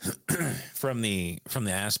from the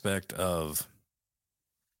aspect of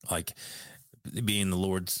like being the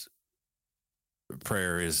Lord's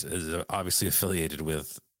Prayer is obviously affiliated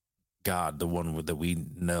with God, the one that we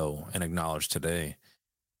know and acknowledge today.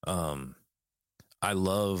 I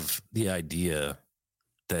love the idea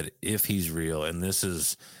that if he's real and this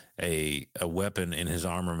is a weapon in his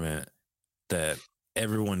armament that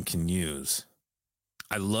everyone can use,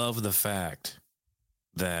 I love the fact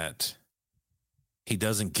that he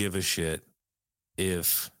doesn't give a shit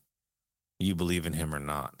if you believe in him or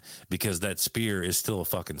not, because that spear is still a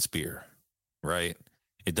fucking spear, right?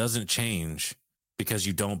 It doesn't change because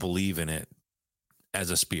you don't believe in it as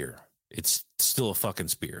a spear. It's still a fucking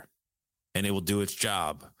spear, and it will do its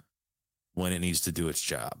job when it needs to do its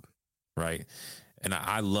job, right? And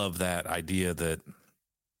I love that idea that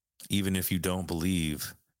even if you don't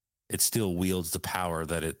believe, it still wields the power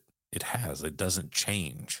that it has. It doesn't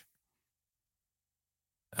change.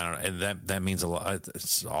 I don't know, and that means a lot.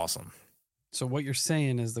 It's awesome. So what you're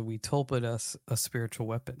saying is that we tulped us a spiritual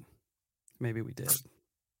weapon. Maybe we did.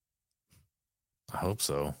 I hope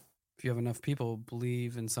so. If you have enough people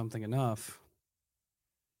believe in something enough,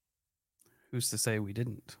 who's to say we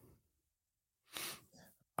didn't?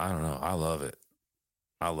 I don't know. I love it.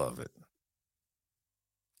 I love it.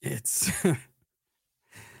 It's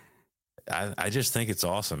I just think it's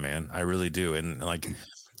awesome, man. I really do. And like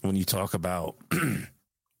when you talk about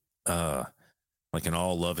like an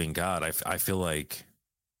all loving God, I feel like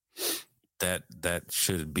that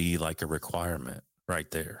should be like a requirement right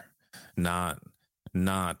there. Not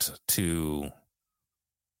to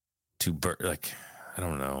like, I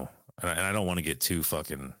don't know. And I don't want to get too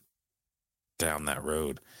fucking down that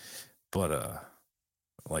road, but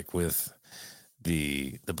like with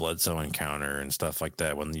the Bledsoe encounter and stuff like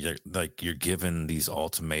that, when you're given these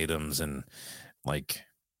ultimatums and like,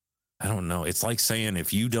 I don't know, it's like saying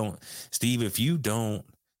if you don't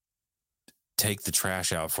take the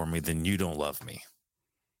trash out for me, then you don't love me.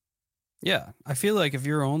 Yeah, I feel like if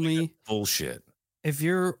you're only bullshit, if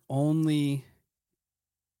you're only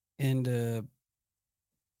into,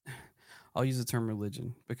 I'll use the term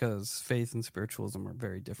religion because faith and spiritualism are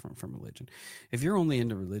very different from religion. If you're only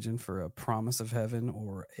into religion for a promise of heaven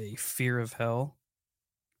or a fear of hell,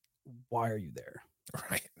 why are you there?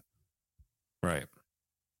 Right.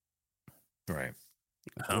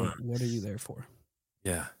 What are you there for?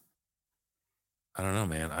 Yeah. I don't know,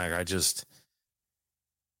 man. I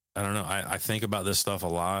don't know. I think about this stuff a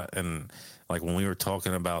lot. And like when we were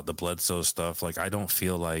talking about the Bledsoe stuff, like I don't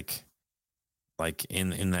feel like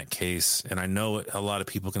in that case, and I know a lot of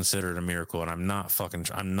people consider it a miracle, and I'm not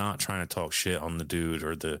trying to talk shit on the dude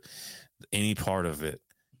or any part of it.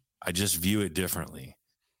 I just view it differently.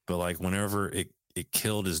 But like whenever it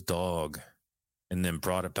killed his dog and then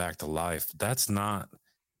brought it back to life, that's not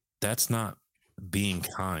being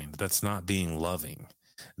kind. That's not being loving.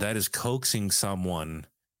 That is coaxing someone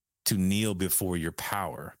to kneel before your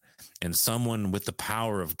power. And someone with the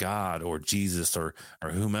power of God or Jesus or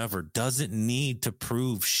whomever doesn't need to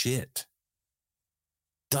prove shit.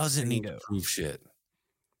 Doesn't need to prove shit.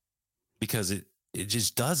 Because it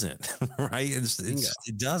just doesn't, right?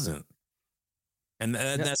 It doesn't. And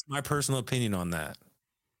that's my personal opinion on that.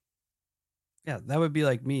 Yeah, that would be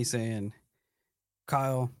like me saying,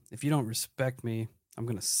 Kyle, if you don't respect me, I'm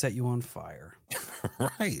going to set you on fire.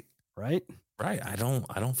 Right. I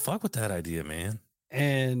don't fuck with that idea, man.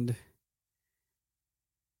 And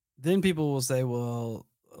then people will say, well,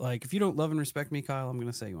 like, if you don't love and respect me, Kyle, I'm going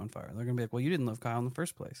to set you on fire. They're going to be like, well, you didn't love Kyle in the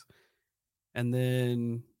first place. And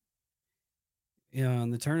then, you know, on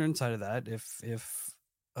the turn side of that, if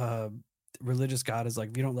religious God is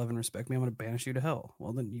like, if you don't love and respect me, I'm going to banish you to hell.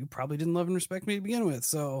 Well, then you probably didn't love and respect me to begin with.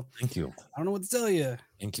 So thank you. I don't know what to tell you.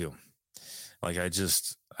 Thank you. Like, I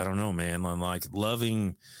don't know, man. I'm like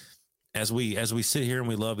loving as we sit here and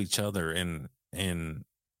we love each other and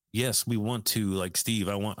yes, we want to, like Steve,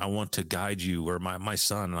 I want to guide you, or my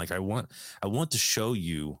son. Like I want to show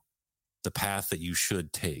you the path that you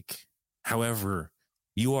should take. However,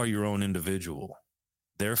 you are your own individual.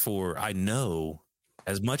 Therefore, I know,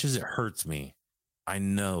 as much as it hurts me, I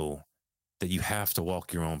know that you have to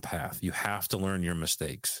walk your own path. You have to learn your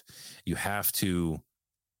mistakes. You have to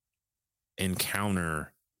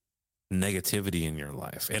encounter negativity in your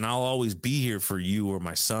life. And I'll always be here for you or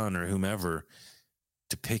my son or whomever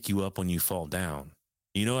to pick you up when you fall down.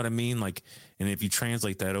 You know what I mean? Like, and if you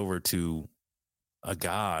translate that over to a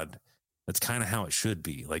God, that's kind of how it should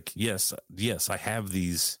be. Like, yes, I have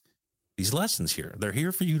these lessons here. They're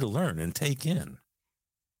here for you to learn and take in.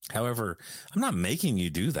 However, I'm not making you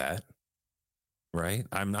do that, right?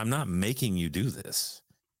 I'm not making you do this.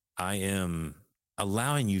 I am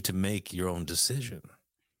allowing you to make your own decision.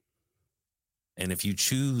 And if you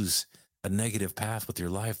choose a negative path with your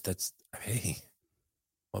life, that's, hey,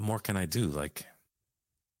 what more can I do? Like,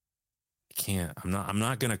 I can't. I'm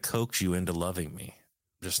not going to coax you into loving me.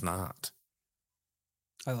 I'm just not.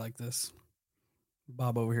 I like this.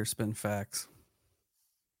 Bob over here spitting facts.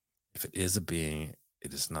 If it is a being,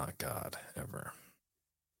 it is not God ever.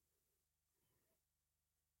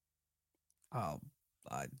 I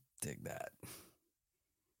dig that.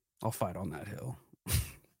 I'll fight on that hill.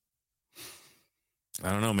 I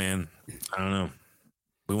don't know, man. I don't know.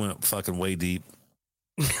 We went fucking way deep.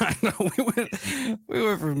 I know we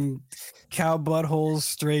went from cow buttholes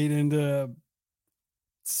straight into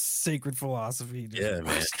sacred philosophy. Yeah,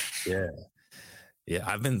 man.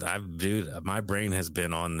 Yeah. Dude, my brain has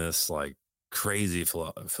been on this like crazy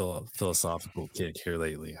philosophical kick here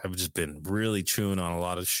lately. I've just been really chewing on a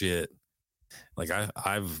lot of shit. Like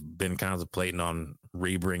I've been contemplating on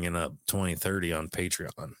re-bringing up 2030 on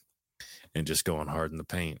Patreon and just going hard in the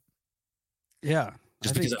paint. Yeah.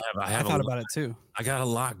 Just because I thought about it too. I got a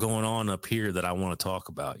lot going on up here that I want to talk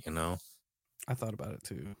about, you know? I thought about it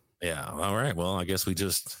too. Yeah. All right. Well, I guess we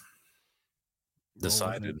just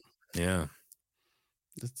decided. Yeah.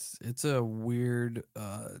 It's a weird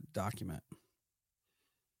document.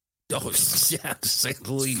 Oh, yeah, to say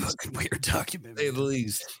the least. Fucking weird document. To say the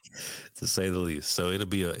least. To say the least. So it'll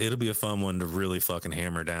be a fun one to really fucking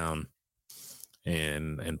hammer down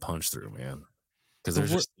and punch through, man. Because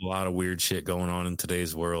there's just a lot of weird shit going on in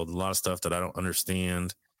today's world. A lot of stuff that I don't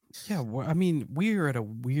understand. Yeah, I mean, we're at a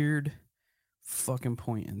weird fucking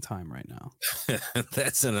point in time right now.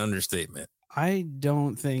 That's an understatement. I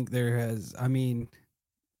don't think there has, I mean,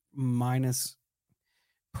 minus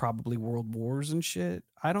probably world wars and shit,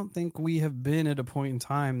 I don't think we have been at a point in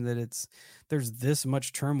time that there's this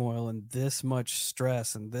much turmoil and this much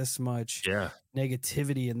stress and this much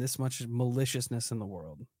negativity and this much maliciousness in the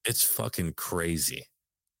world. It's fucking crazy.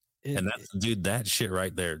 And that's, dude, that shit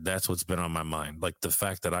right there, that's what's been on my mind. Like the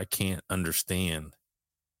fact that I can't understand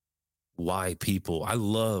why people, I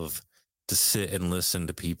love to sit and listen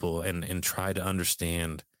to people and try to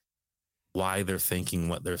understand why they're thinking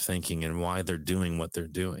what they're thinking and why they're doing what they're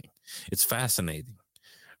doing. It's fascinating,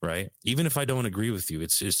 right? Even if I don't agree with you,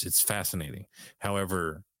 it's fascinating.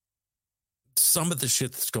 However, some of the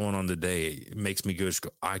shit that's going on today makes me go,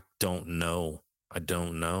 I don't know.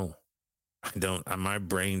 My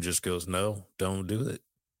brain just goes, no, don't do it.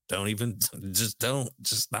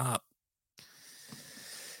 Just stop.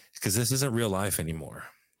 Because this isn't real life anymore.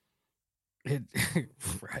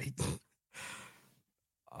 Right.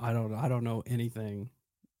 I don't know anything.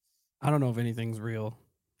 I don't know if anything's real.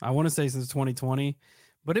 I want to say since 2020,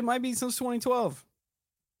 but it might be since 2012.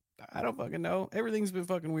 I don't fucking know. Everything's been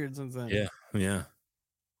fucking weird since then. Yeah.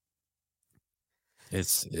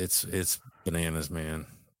 It's bananas, man.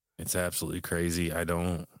 It's absolutely crazy. I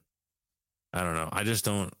don't know.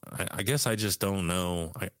 I guess I just don't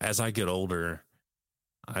know. As I get older,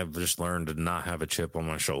 I've just learned to not have a chip on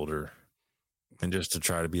my shoulder and just to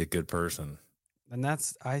try to be a good person. And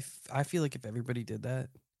that's, I feel like if everybody did that,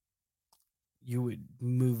 you would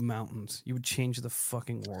move mountains. You would change the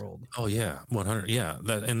fucking world. Oh yeah, 100. Yeah,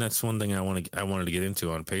 that's one thing I wanted to get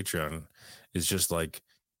into on Patreon is just like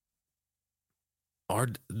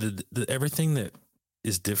the everything that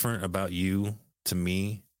is different about you to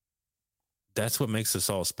me. That's what makes us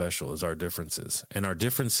all special is our differences, and our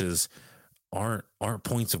differences aren't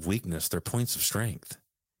points of weakness. They're points of strength,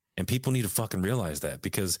 and people need to fucking realize that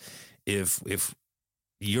because if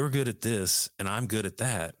you're good at this and I'm good at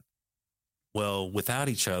that, well, without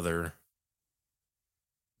each other,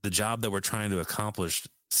 the job that we're trying to accomplish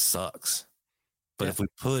sucks. But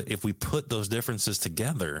if we put those differences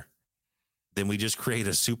together, then we just create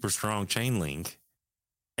a super strong chain link.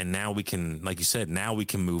 And now we can, like you said, now we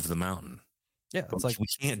can move the mountain. Yeah. It's like we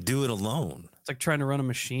can't do it alone. It's like trying to run a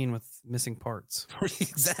machine with missing parts.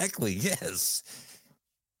 Exactly. Yes.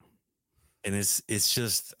 And it's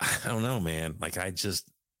just, I don't know, man. Like I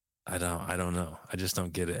don't know. I just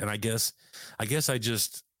don't get it. And I guess I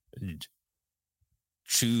just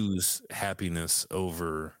choose happiness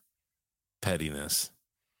over pettiness.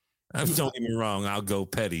 Don't get me wrong, I'll go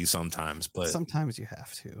petty sometimes, but sometimes you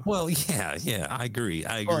have to. well, yeah, I agree.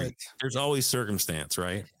 But There's always circumstance,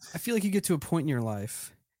 right? I feel like you get to a point in your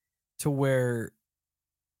life to where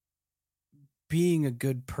being a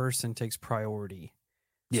good person takes priority.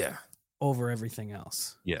 Yeah. Over everything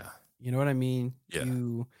else. Yeah. You know what I mean?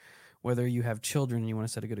 Yeah. Whether you have children, you want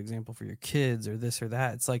to set a good example for your kids or this or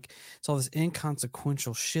that. It's like, it's all this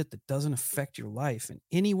inconsequential shit that doesn't affect your life in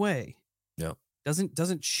any way. Yep.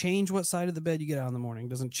 Doesn't change what side of the bed you get out in the morning.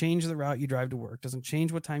 Doesn't change the route you drive to work. Doesn't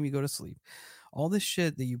change what time you go to sleep. All this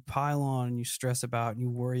shit that you pile on and you stress about and you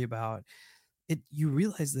worry about, you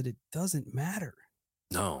realize that it doesn't matter.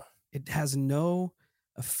 No. It has no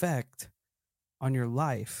effect on your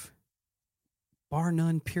life, bar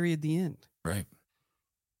none, period, the end. Right.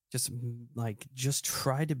 Just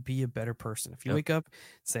try to be a better person. If you wake up and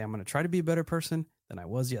say, I'm going to try to be a better person than I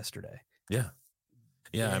was yesterday. Yeah.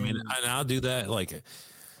 Yeah. I mean, I'll do that. Like,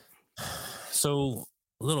 so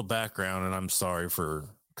a little background, and I'm sorry for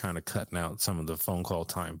kind of cutting out some of the phone call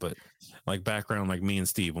time, but like background, like me and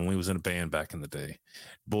Steve, when we was in a band back in the day,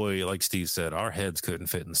 boy, like Steve said, our heads couldn't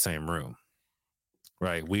fit in the same room.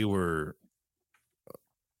 Right. We were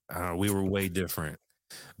way different,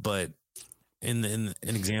 but in an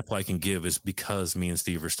example I can give is because me and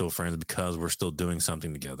Steve are still friends, because we're still doing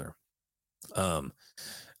something together.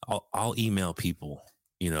 I'll email people,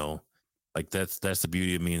 you know, like that's the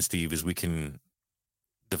beauty of me and Steve is we can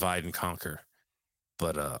divide and conquer.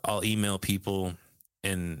 But I'll email people,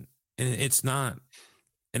 and it's not,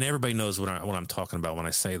 and everybody knows what I'm talking about when I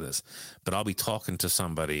say this. But I'll be talking to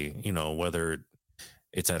somebody, you know, whether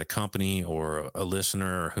it's at a company or a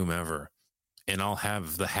listener or whomever, and I'll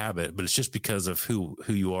have the habit, but it's just because of who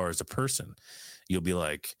you are as a person. You'll be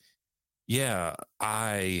like, yeah,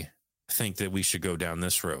 I think that we should go down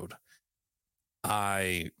this road.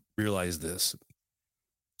 I realize this,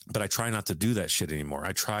 but I try not to do that shit anymore.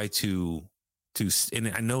 I try to,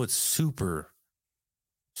 and I know it's super,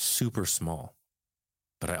 super small,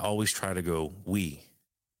 but I always try to go, we,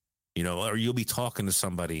 you know, or you'll be talking to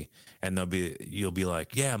somebody and you'll be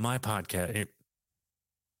like, yeah, my podcast,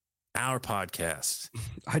 our podcast.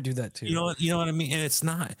 I do that too. You know what I mean? And it's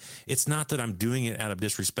not that I'm doing it out of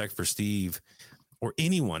disrespect for Steve or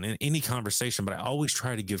anyone in any conversation, but I always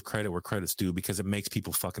try to give credit where credit's due because it makes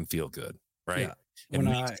people fucking feel good. Right. Yeah. It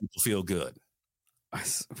makes people feel good.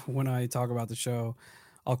 When I talk about the show,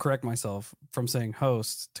 I'll correct myself from saying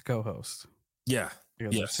host to co-host. Yeah.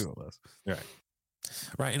 Because there's two of us. Right.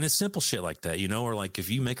 Right. And it's simple shit like that, you know, or like if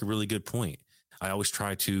you make a really good point, I always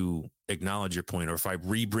try to acknowledge your point, or if I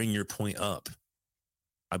re-bring your point up,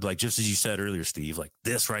 I'd be like, just as you said earlier, Steve, like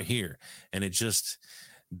this right here. And it just,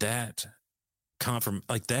 that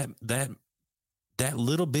like that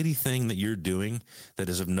little bitty thing that you're doing that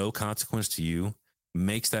is of no consequence to you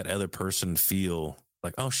makes that other person feel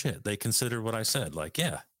like, oh shit, they consider what I said. Like,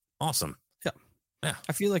 yeah, awesome. Yeah.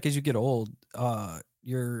 I feel like as you get old,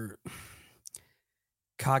 your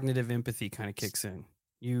cognitive empathy kind of kicks in.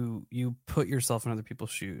 You put yourself in other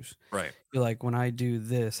people's shoes. Right. You're like, when I do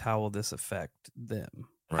this, how will this affect them?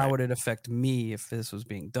 Right. How would it affect me if this was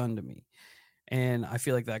being done to me? And I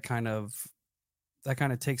feel like that kind of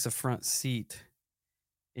takes a front seat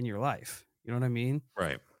in your life. You know what I mean?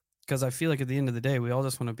 Right. Because I feel like at the end of the day, we all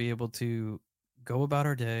just want to be able to go about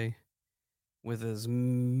our day with as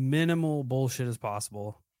minimal bullshit as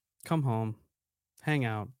possible, come home, hang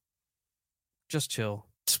out, just chill,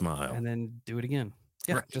 smile, and then do it again.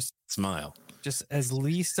 Yeah, right. Just smile. Just as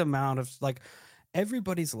least amount of, like,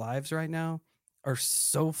 everybody's lives right now are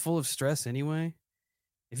so full of stress anyway.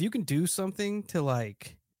 If you can do something to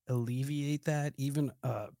like alleviate that, even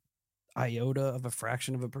a iota of a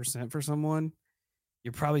fraction of a percent for someone,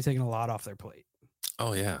 you're probably taking a lot off their plate.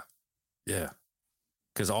 Oh yeah. Yeah.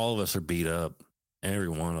 Because all of us are beat up. Every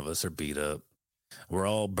one of us are beat up. We're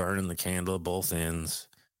all burning the candle at both ends.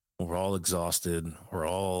 We're all exhausted. We're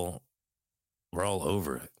all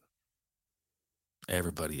over it.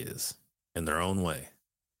 Everybody is in their own way.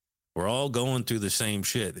 We're all going through the same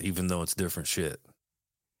shit, even though it's different shit.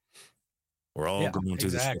 We're all going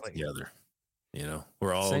through the shit together. You know,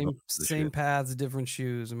 we're all same paths, different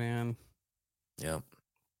shoes, man. Yep.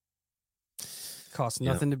 Costs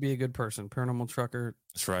nothing to be a good person. Paranormal trucker.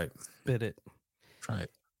 That's right. Spit it. That's right.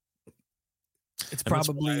 It's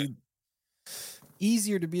probably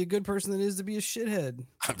easier to be a good person than it is to be a shithead.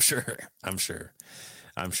 I'm sure.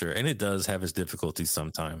 I'm sure. And it does have its difficulties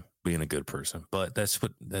sometime being a good person, but that's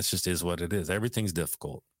just is what it is. Everything's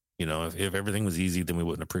difficult. You know, if everything was easy, then we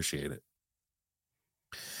wouldn't appreciate it.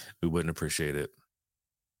 We wouldn't appreciate it.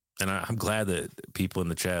 And I'm glad that people in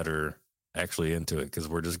the chat are actually into it, because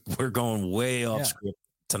we're going way off script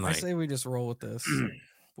tonight. I say we just roll with this.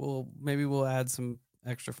 Maybe we'll add some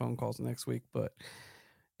extra phone calls next week, but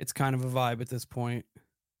it's kind of a vibe at this point.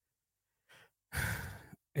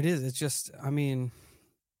 It is. It's just, I mean,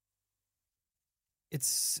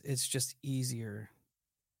 it's just easier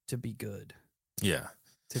to be good. Yeah.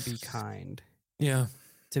 To be kind. Yeah.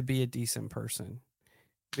 To be a decent person.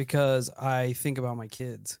 Because I think about my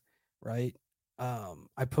kids, right?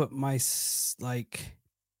 I put my, like,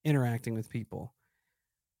 interacting with people.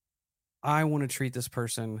 I want to treat this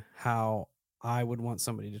person how I would want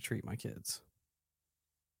somebody to treat my kids.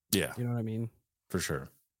 Yeah. You know what I mean? For sure.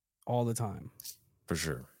 All the time. For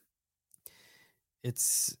sure.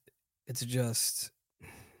 It's just,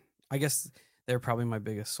 I guess they're probably my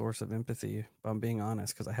biggest source of empathy, if I'm being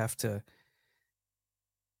honest, because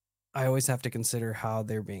I always have to consider how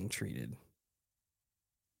they're being treated.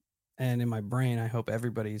 And in my brain, I hope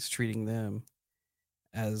everybody's treating them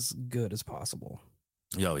as good as possible.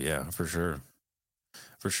 Oh, yeah, for sure.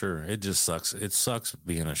 For sure. It just sucks. It sucks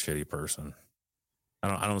being a shitty person.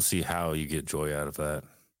 I don't see how you get joy out of that.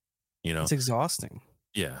 You know, it's exhausting.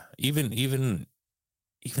 Yeah. Even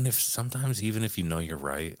if sometimes, even if you know you're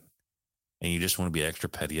right and you just want to be extra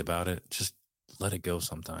petty about it, just let it go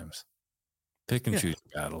sometimes. Pick and choose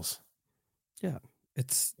your battles. Yeah.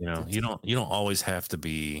 You don't always have to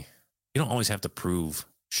prove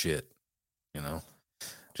shit, you know.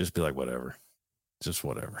 Just be like, whatever. Just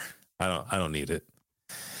whatever. I don't need it.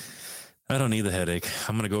 I don't need the headache.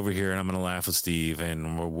 I'm going to go over here and I'm going to laugh with Steve,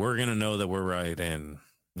 and we're going to know that we're right, and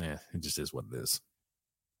yeah, it just is what it is.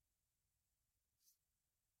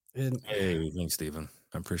 Hey, thanks, Steven.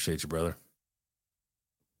 I appreciate you, brother.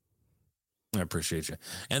 I appreciate you.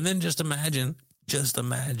 And then just imagine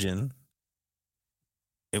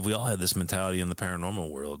if we all had this mentality in the paranormal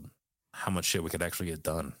world, how much shit we could actually get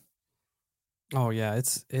done. Oh yeah,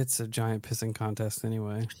 it's a giant pissing contest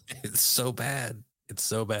anyway. It's so bad.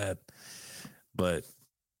 But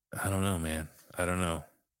I don't know, man. I don't know.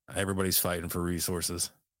 Everybody's fighting for resources.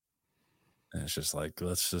 And it's just like, I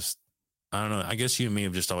don't know. I guess you and me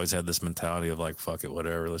have just always had this mentality of like, fuck it,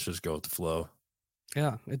 whatever. Let's just go with the flow.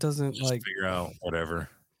 Yeah, it doesn't just like figure out whatever.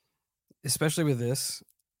 Especially with this,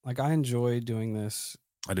 like I enjoy doing this.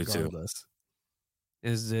 I do too.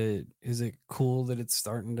 Is it cool that it's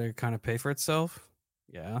starting to kind of pay for itself?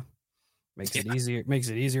 Yeah, makes it easier. Makes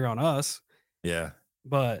it easier on us. Yeah,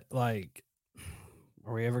 but like,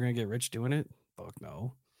 are we ever gonna get rich doing it? Fuck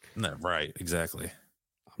no. No, right? Exactly.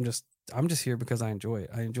 I'm just here because I enjoy it.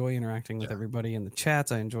 I enjoy interacting with everybody in the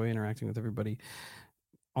chats. I enjoy interacting with everybody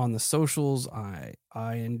on the socials. I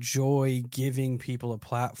enjoy giving people a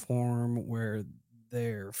platform where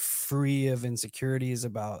they're free of insecurities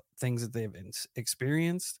about things that they've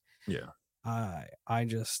experienced. Yeah. I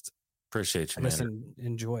just appreciate you, man. Just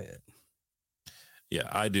enjoy it. Yeah,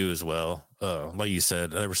 I do as well. Like you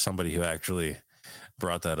said, there was somebody who actually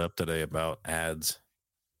brought that up today about ads,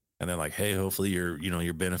 and they're like, "Hey, hopefully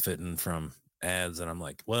you're benefiting from ads." And I'm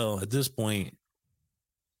like, "Well, at this point,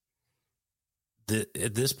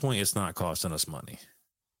 it's not costing us money.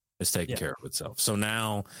 It's taking care of itself." So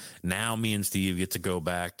now me and Steve get to go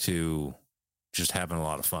back to just having a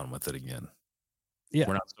lot of fun with it again. Yeah,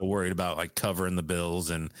 we're not so worried about like covering the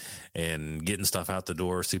bills and getting stuff out the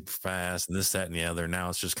door super fast and this, that, and the other. Now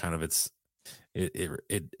it's just kind of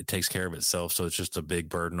it takes care of itself. So it's just a big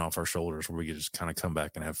burden off our shoulders where we can just kind of come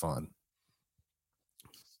back and have fun.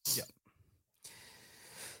 Yeah.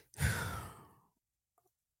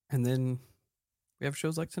 And then we have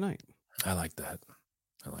shows like tonight. I like that.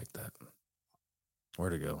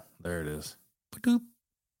 Where'd it go? There it is. Ba-doop.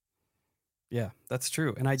 Yeah, that's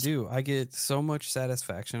true. And I get so much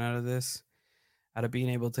satisfaction out of this, out of being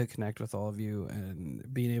able to connect with all of you and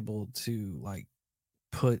being able to like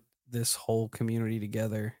put this whole community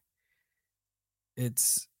together.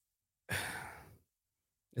 It's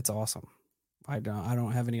awesome. I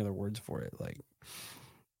don't have any other words for it. Like,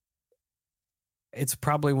 it's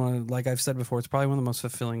probably like I've said before, it's probably one of the most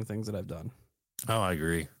fulfilling things that I've done. Oh, I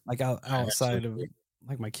agree. Like outside of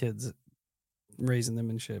like my kids, raising them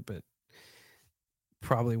and shit, but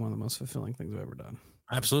probably one of the most fulfilling things I've ever done.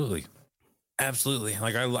 Absolutely.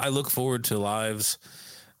 Like I look forward to lives.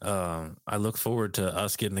 I look forward to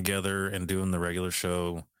us getting together and doing the regular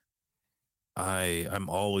show. I'm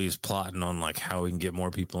always plotting on like how we can get more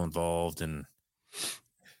people involved, and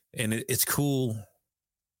it's cool.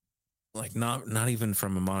 like not even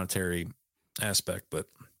from a monetary aspect, but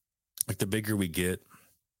like the bigger we get,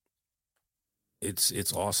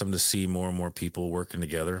 it's awesome to see more and more people working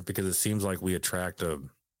together, because it seems like we attract a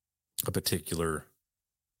particular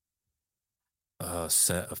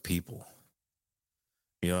set of people.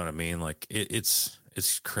 You know what I mean? Like it's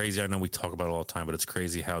crazy. I know we talk about it all the time, but it's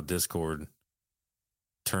crazy how Discord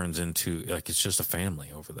turns into, like, it's just a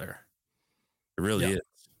family over there. It really is.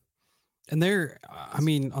 And I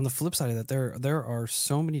mean, on the flip side of that, there are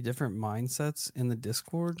so many different mindsets in the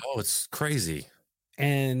Discord. Oh, it's crazy.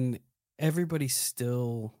 And everybody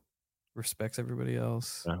still respects everybody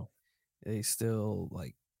else. Yeah. They still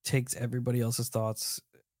like takes everybody else's thoughts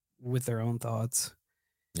with their own thoughts.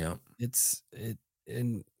 Yeah.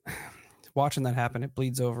 And watching that happen, it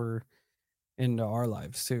bleeds over into our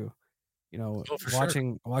lives too. You know,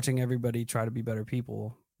 watching everybody try to be better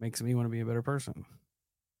people makes me want to be a better person.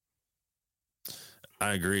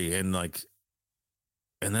 I agree. And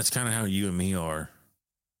that's kind of how you and me are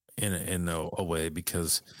in a way,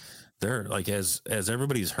 because there, like, as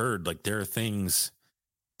everybody's heard, like, there are things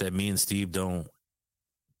that me and Steve don't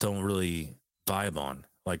really vibe on.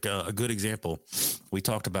 Like a good example, we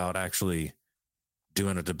talked about actually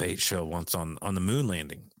doing a debate show once on the moon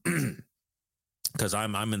landing. Because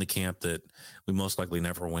I'm in the camp that we most likely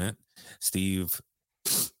never went. Steve,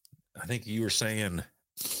 I think you were saying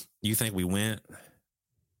you think we went,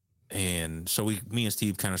 and so me and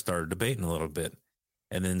Steve kind of started debating a little bit,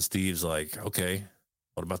 and then Steve's like, "Okay,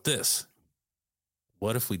 what about this?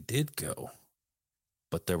 What if we did go,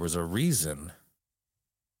 but there was a reason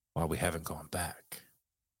why we haven't gone back?"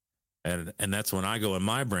 And that's when I go, in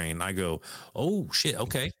my brain, I go, "Oh shit,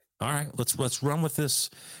 okay. All right, let's run with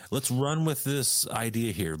this. Let's run with this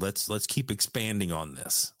idea here. Let's keep expanding on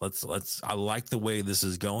this. I like the way this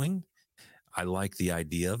is going. I like the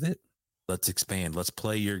idea of it. Let's expand. Let's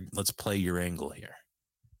play your angle here.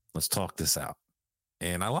 Let's talk this out."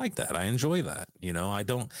 And I like that. I enjoy that. You know, I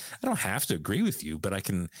don't have to agree with you, but I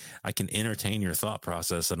can entertain your thought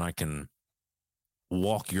process, and I can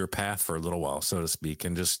walk your path for a little while, so to speak,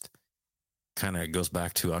 and just kind of goes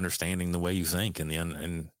back to understanding the way you think,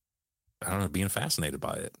 and I don't know, being fascinated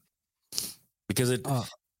by it, because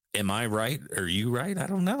am I right? Or are you right? I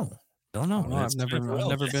don't know. I've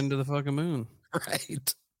never been to the fucking moon.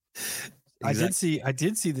 Right. Exactly. I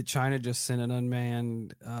did see that China just sent an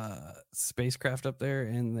unmanned spacecraft up there,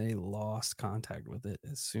 and they lost contact with it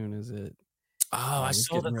as soon as it. Oh, I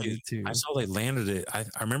saw they landed it. I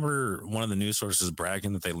remember one of the news sources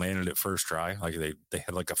bragging that they landed it first try. Like they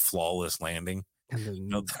had like a flawless landing. And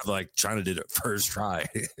then, like, China did it first try.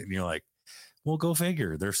 And you're like, well, go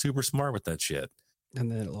figure. They're super smart with that shit.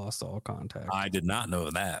 And then it lost all contact. I did not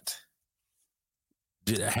know that.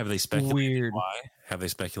 Have they speculated why? Have they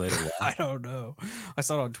speculated why? I don't know. I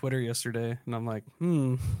saw it on Twitter yesterday, and I'm like,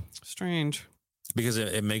 strange. Because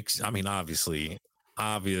it makes, I mean, obviously,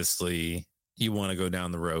 you want to go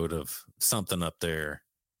down the road of something up there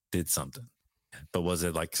did something. But was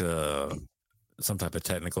it like some type of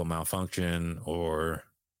technical malfunction or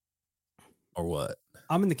what?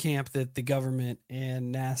 I'm in the camp that the government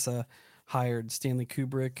and NASA hired Stanley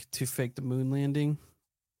Kubrick to fake the moon landing,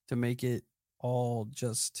 to make it all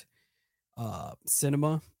just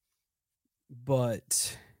cinema.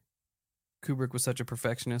 But Kubrick was such a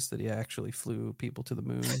perfectionist that he actually flew people to the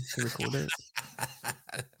moon to record it.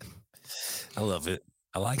 I love it.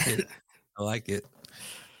 I like it. I like it.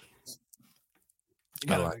 We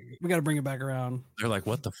got to bring it back around. They're like,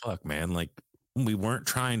 what the fuck, man? Like, we weren't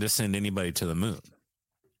trying to send anybody to the moon.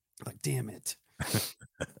 Like, damn it.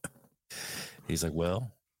 He's like,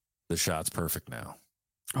 well, the shot's perfect now.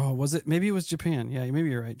 Oh, was it? Maybe it was Japan. Yeah, maybe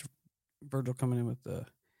you're right. Virgil coming in with the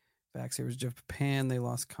facts here. It was Japan. They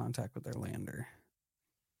lost contact with their lander.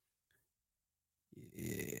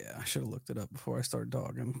 Yeah, I should have looked it up before I started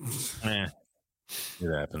dogging. It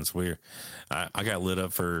happens. I got lit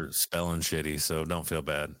up for spelling shitty, so don't feel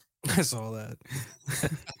bad. I saw that.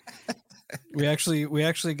 we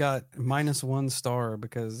actually got -1 star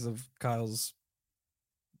because of Kyle's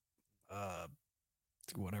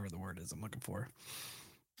whatever the word is I'm looking for.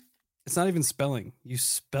 It's not even spelling. You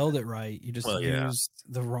spelled it right. You just used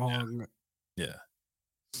the wrong. Yeah.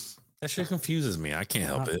 That shit confuses me. I can't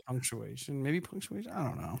help it. Punctuation. Maybe punctuation. I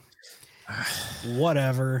don't know.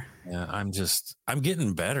 Whatever. Yeah, I'm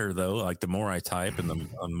getting better though. Like, the more I type and the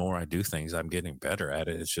more I do things, I'm getting better at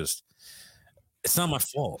it. It's not my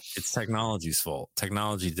fault. It's technology's fault.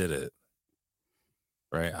 Technology did it.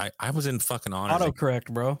 Right? I was in fucking honors.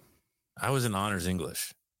 Autocorrect, bro. I was in honors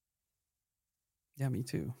English. Yeah, me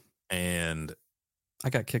too. And I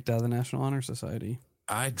got kicked out of the National Honor Society.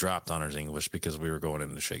 I dropped honors English because we were going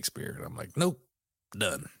into Shakespeare, and I'm like, nope,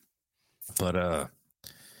 done. But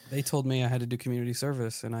they told me I had to do community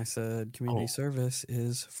service, and I said community service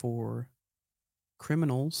is for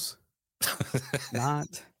criminals,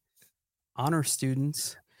 not honor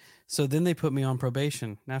students. So then they put me on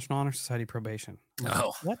probation, National Honor Society probation.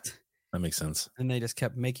 Like, what? That makes sense. And they just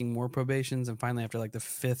kept making more probations, and finally, after like the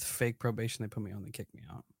 5th fake probation they put me on, they kicked me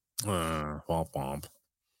out. Womp womp.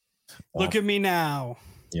 Look at me now.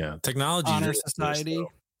 Yeah, technology. Honor Society.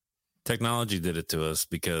 Technology did it to us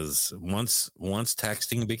because once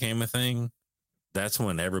texting became a thing, that's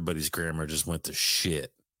when everybody's grammar just went to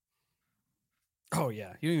shit. Oh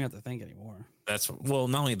yeah, you don't even have to think anymore. Well,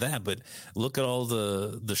 not only that, but look at all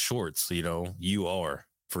the shorts. You are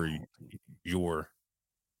for your.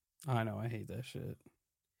 I know, I hate that shit.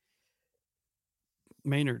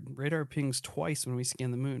 Maynard, radar pings twice when we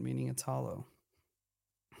scan the moon, meaning it's hollow.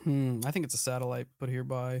 I think it's a satellite put here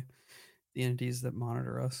by the entities that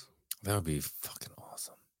monitor us. That would be fucking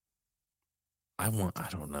awesome. I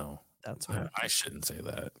don't know. That's I shouldn't say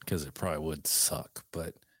that because it probably would suck,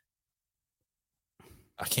 but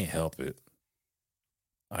I can't help it.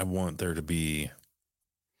 I want there to be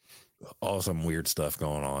awesome weird stuff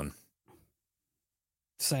going on.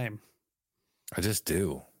 Same. I just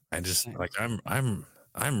do. I just Same. Like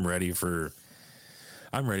I'm ready for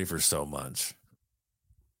so much.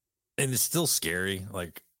 And it's still scary,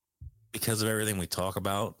 like because of everything we talk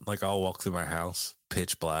about. Like I'll walk through my house,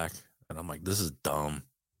 pitch black, and I'm like, this is dumb.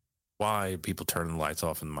 Why are people turning the lights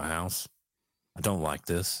off in my house? I don't like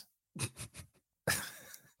this.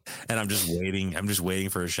 And I'm just waiting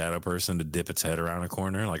for a shadow person to dip its head around a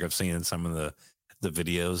corner, like I've seen in some of the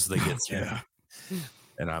videos they get. Yeah.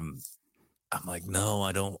 And I'm like, no,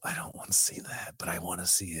 I don't want to see that, but I want to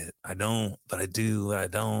see it. I don't, but I do, but I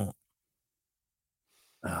don't.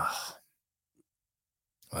 I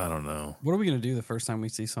don't know. What are we going to do the first time we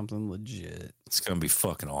see something legit? It's going to be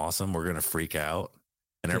fucking awesome. We're going to freak out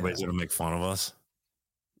and everybody's going to make fun of us.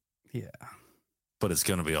 Yeah. But it's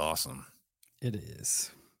going to be awesome. It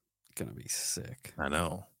is going to be sick. I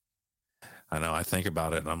know. I think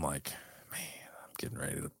about it and I'm like, man, I'm getting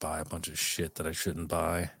ready to buy a bunch of shit that I shouldn't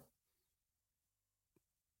buy.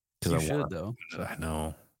 You should, though. I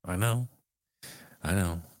know.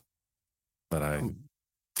 But I'm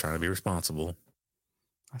trying to be responsible.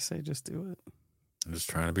 I say just do it. I'm just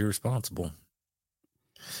trying to be responsible.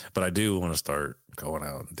 But I do want to start going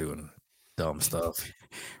out and doing dumb stuff.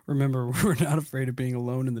 Remember, we're not afraid of being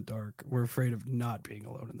alone in the dark. We're afraid of not being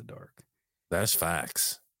alone in the dark. That's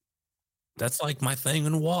facts. That's like my thing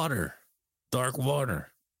in water. Dark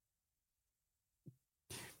water.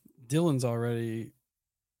 Dylan's already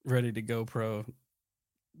ready to go pro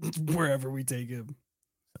wherever we take him.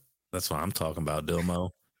 That's what I'm talking about,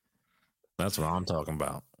 Dilmo. That's what I'm talking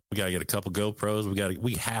about. We got to get a couple GoPros.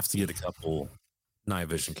 We have to get a couple night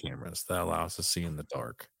vision cameras that allow us to see in the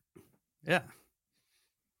dark. Yeah.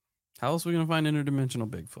 How else are we going to find interdimensional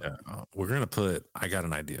Bigfoot? Yeah, I got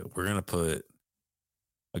an idea. We're going to put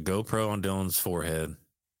a GoPro on Dylan's forehead,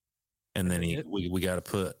 and then we got to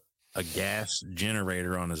put a gas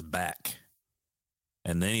generator on his back.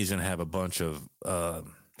 And then he's going to have a bunch of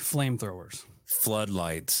flamethrowers,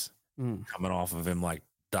 floodlights coming off of him like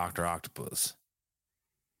Dr. Octopus.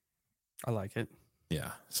 I like it.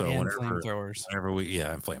 Yeah. So and flamethrowers.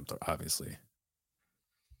 And flamethrower, obviously.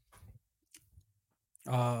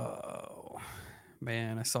 Oh,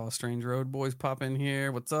 man. I saw Strange Road Boys pop in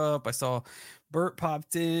here. What's up? I saw Bert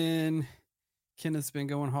popped in. Kenneth's been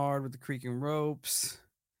going hard with the creaking ropes.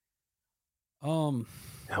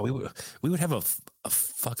 Yeah, we would have a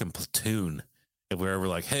fucking platoon if we were ever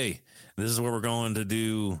like, hey, this is where we're going to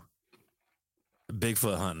do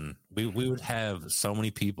Bigfoot hunting. We would have so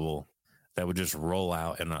many people that would just roll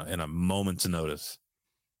out in a moment's notice.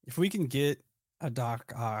 If we can get a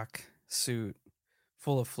Doc Ock suit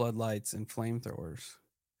full of floodlights and flamethrowers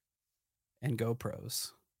and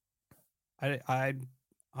GoPros,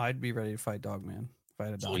 I'd be ready to fight Dogman if I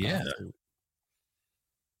had a Doc Ock suit.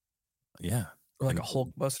 Yeah. Or like a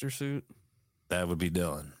Hulkbuster suit. That would be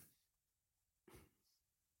Dylan.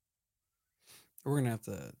 We're gonna have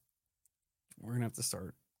to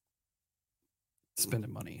start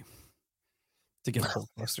spending money to get a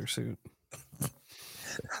Hulkbuster suit.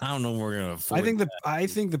 I don't know if we're gonna afford I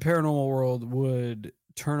think the paranormal world would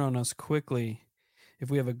turn on us quickly if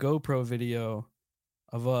we have a GoPro video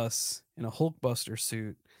of us in a Hulkbuster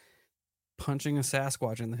suit punching a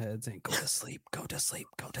Sasquatch in the head saying, go to sleep, go to sleep,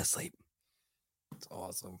 go to sleep. It's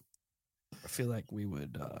awesome. I feel like we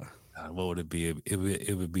would what would it be?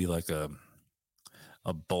 It would be like a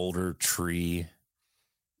boulder tree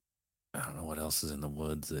I don't know what else is in the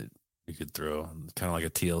woods that you could throw. Kind of like a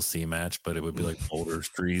TLC match, but it would be like boulders,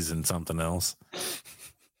 trees, and something else.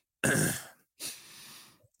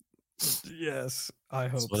 Yes, I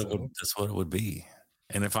hope so. That's what it would be.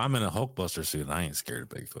 And if I'm in a Hulkbuster suit, I ain't scared of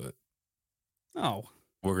Bigfoot. Oh,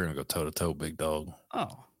 we're gonna go toe to toe, big dog.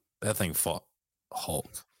 Oh, that thing fought Hulk.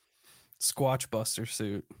 Squatch Buster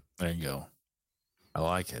suit. There you go. I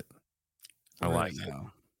like it. I like it.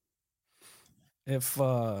 If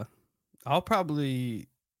I'll probably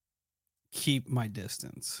keep my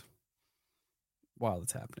distance while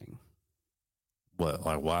it's happening. What?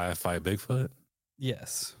 Like why I fight Bigfoot?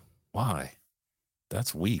 Yes. Why?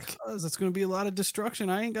 That's weak. Because it's going to be a lot of destruction.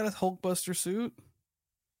 I ain't got a Hulkbuster suit,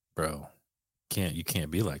 bro. You can't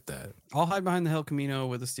be like that. I'll hide behind the El Camino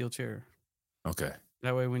with a steel chair. Okay.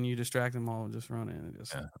 That way, when you distract them, I'll just run in and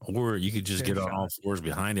just. Yeah. Or you could just get on all fours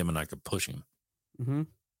behind him, and I could push him. Mm-hmm.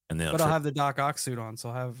 And then, but I'll have the Doc Ock suit on, so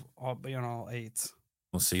I'll be on all eights.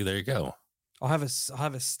 Well, see, there you go. I'll have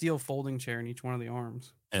a steel folding chair in each one of the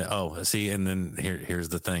arms. And, see, and then here's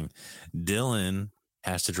the thing: Dylan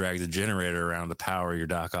has to drag the generator around to power your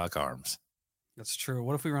Doc Ock arms. That's true.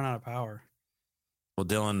 What if we run out of power? Well,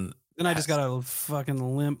 Dylan. Then I just got a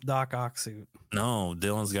fucking limp Doc Ock suit. No,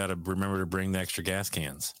 Dylan's got to remember to bring the extra gas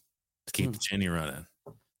cans to keep the Jenny running.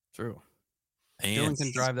 True. And Dylan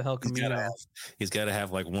can drive the El Camino. He's got to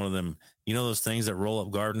have like one of them, you know, those things that roll up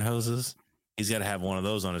garden hoses? He's got to have one of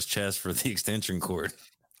those on his chest for the extension cord.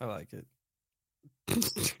 I like it.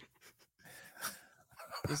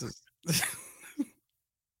 This is.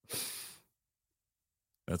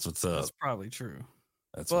 That's what's up. That's probably true.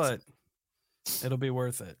 But it'll be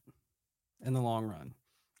worth it in the long run.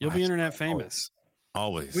 You'll be internet famous.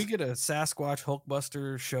 Always. We get a Sasquatch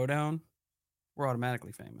Hulkbuster showdown, we're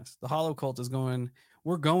automatically famous. The Hollow Cult is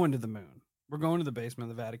we're going to the moon. We're going to the basement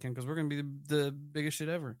of the Vatican because we're going to be the biggest shit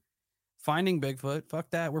ever. Finding Bigfoot. Fuck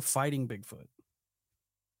that. We're fighting Bigfoot.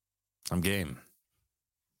 I'm game.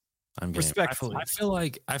 Respectfully. I feel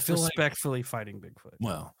like respectfully fighting Bigfoot.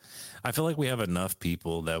 Well, I feel like we have enough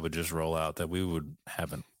people that would just roll out that we would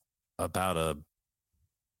have about a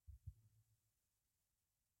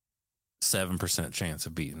 7% chance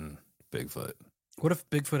of beating Bigfoot. What if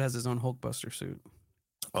Bigfoot has his own Hulkbuster suit?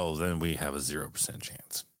 Oh, then we have a 0%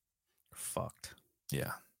 chance. Fucked.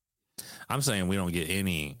 Yeah. I'm saying we don't get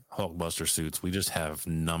any Hulkbuster suits. We just have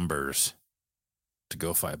numbers to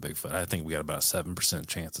go fight Bigfoot. I think we got about a 7%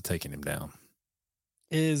 chance of taking him down.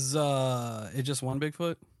 Is it just one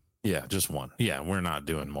Bigfoot? Yeah, just one. Yeah, we're not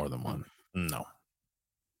doing more than one. No.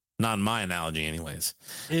 Not in my analogy anyways.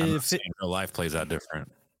 If real life plays out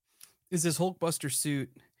different. Is this Hulkbuster suit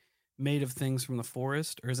made of things from the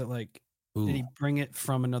forest, or is it like did he bring it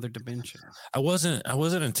from another dimension? I wasn't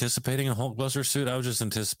anticipating a Hulkbuster suit. I was just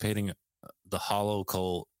anticipating the Hollow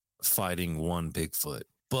Cult fighting one Bigfoot.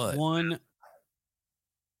 But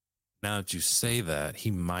now that you say that,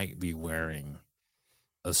 he might be wearing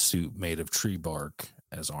a suit made of tree bark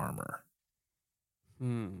as armor.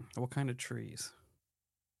 What kind of trees?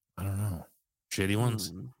 I don't know. Shitty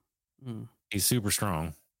ones. He's super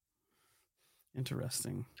strong.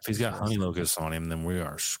 Interesting. If he's got honey locusts on him, then we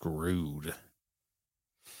are screwed.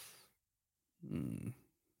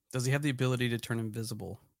 Does he have the ability to turn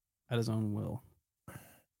invisible at his own will?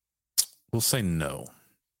 We'll say no.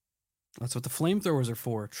 That's what the flamethrowers are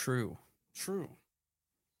for. True.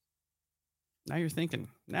 Now you're thinking.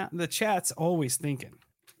 Now the chat's always thinking.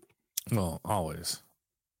 Well, always.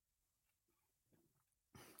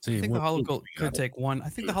 See, I think the Hollow Cult could take one. I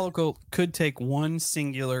think the Hollow Cult could take one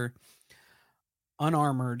singular,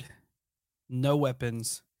 unarmored, no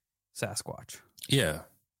weapons Sasquatch. Yeah.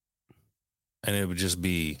 And it would just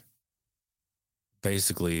be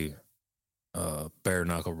basically bare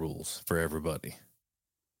knuckle rules for everybody.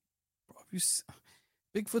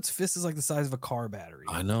 Bigfoot's fist is like the size of a car battery.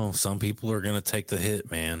 I know. Some people are going to take the hit,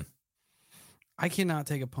 man. I cannot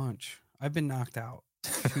take a punch. I've been knocked out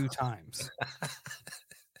 2 times.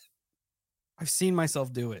 I've seen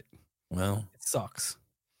myself do it. Well, it sucks.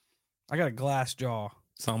 I got a glass jaw.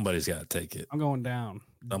 Somebody's got to take it. I'm going down.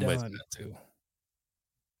 Somebody's got to.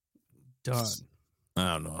 Done.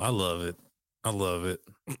 I don't know. I love it.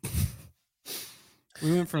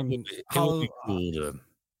 We went from it would be cool to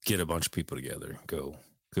get a bunch of people together. Go.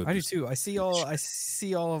 I do too. I see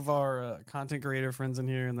all of our content creator friends in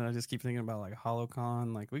here, and then I just keep thinking about like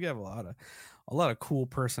HoloCon. Like we have a lot of cool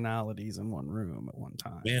personalities in one room at one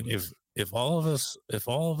time. Man, if all of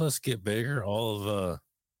us get bigger, all the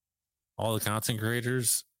content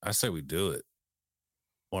creators, I say we do it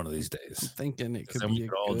one of these days. I'm thinking it could be. We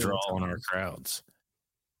could all draw on our crowds.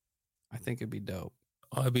 I think it'd be dope.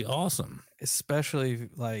 Oh, it'd be awesome. Especially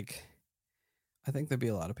like I think there'd be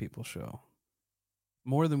a lot of people show.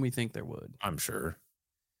 More than we think there would. I'm sure.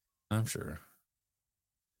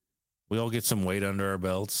 We all get some weight under our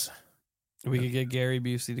belts. We could get Gary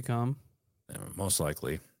Busey to come. Most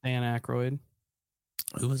likely. Dan Aykroyd.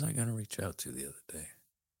 Who was I going to reach out to the other day?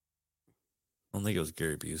 I don't think it was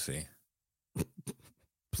Gary Busey.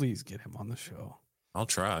 Please get him on the show. I'll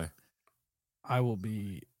try. I will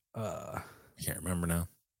be... I can't remember now.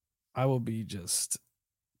 I will be just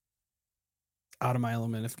out of my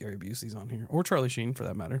element if Gary Busey's on here. Or Charlie Sheen, for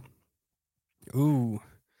that matter. Ooh.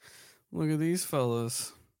 Look at these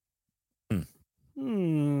fellas. Uh-oh.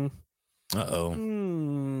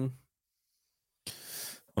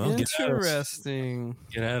 Well, interesting.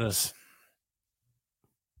 Get at us.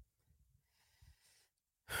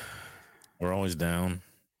 We're always down.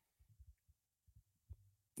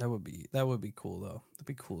 That would be cool though. That'd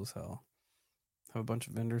be cool as hell. Have a bunch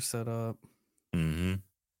of vendors set up. Mm-hmm.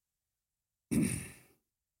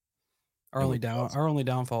 Our only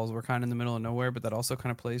downfall is we're kind of in the middle of nowhere, but that also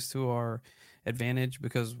kind of plays to our advantage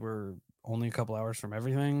because we're only a couple hours from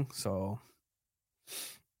everything. So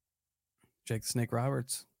Jake the Snake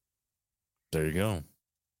Roberts. There you go.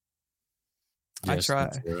 Yes,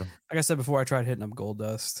 like I said before, I tried hitting up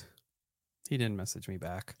Goldust. He didn't message me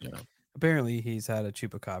back. Yeah. Apparently he's had a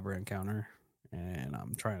chupacabra encounter and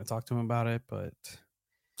I'm trying to talk to him about it, but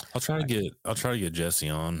I'll try to get Jesse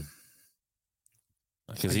on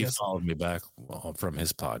because he followed me back from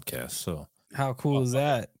his podcast. So how cool is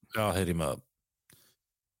that? I'll hit him up.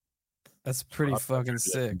 That's pretty fucking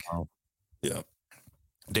sick. Yeah.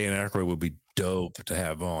 Dan Aykroyd would be dope to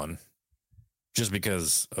have on just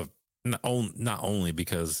because of not only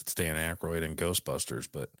because it's Dan Aykroyd and Ghostbusters,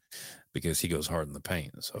 but because he goes hard in the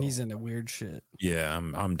paint. So he's into weird shit. Yeah,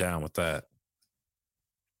 I'm down with that.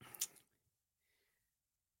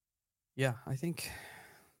 Yeah, I think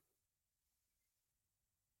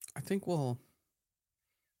we'll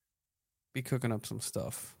be cooking up some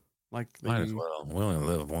stuff. Like might as well. We only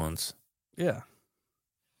live once. Yeah.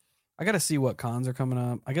 I got to see what cons are coming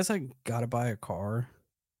up. I guess I got to buy a car.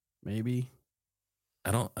 Maybe. I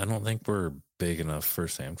don't think we're big enough for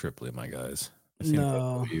Sam Tripoli, my guys.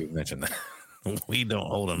 No. You mentioned that. We don't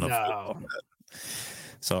hold enough. No.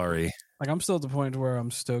 Sorry. Like I'm still at the point where I'm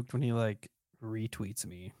stoked when he like retweets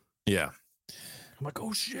me. Yeah. I'm like,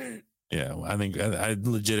 oh shit. Yeah. I think I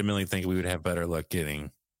legitimately think we would have better luck getting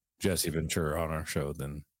Jesse Ventura on our show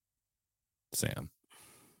than Sam.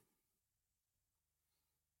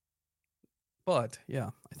 But yeah,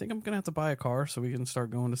 I think I'm gonna have to buy a car so we can start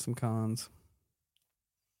going to some cons.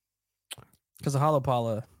 Because the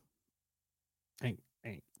Halapala ain't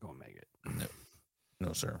gonna make it.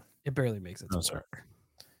 No, sir. It barely makes it. No, sir.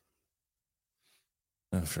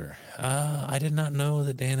 No, sure. I did not know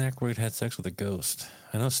that Dan Aykroyd had sex with a ghost.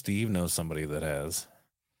 I know Steve knows somebody that has.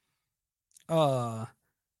 Oh,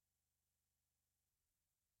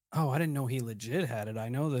 I didn't know he legit had it. I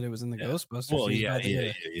know that it was in the Ghostbusters. Well,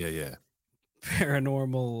 yeah.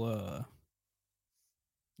 Paranormal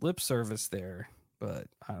lip service there, but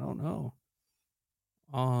I don't know.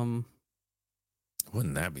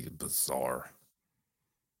 Wouldn't that be bizarre?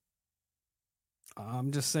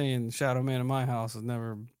 I'm just saying, Shadow Man in my house has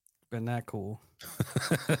never been that cool.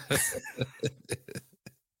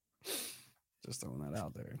 Just throwing that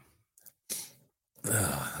out there.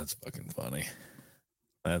 That's fucking funny.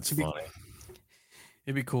 That's funny.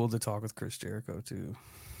 It'd be cool to talk with Chris Jericho too.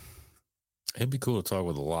 It'd be cool to talk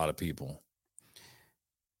with a lot of people.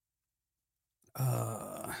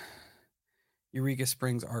 Eureka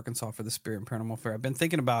Springs, Arkansas for the Spirit and Paranormal Fair. I've been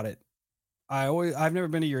thinking about it. I've never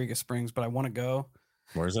been to Eureka Springs, but I want to go.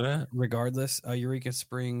 Where's it at? Regardless, Eureka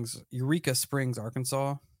Springs,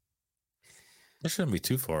 Arkansas. That shouldn't be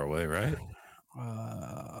too far away, right?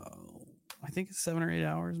 I think it's 7 or 8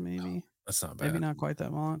 hours, maybe. That's not bad. Maybe not quite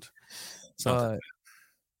that much. But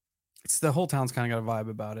it's the whole town's kind of got a vibe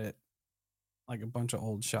about it, like a bunch of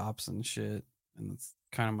old shops and shit, and it's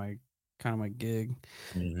kind of my gig.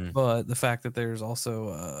 Mm-hmm. But the fact that there's also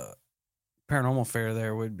a paranormal fair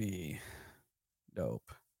there would be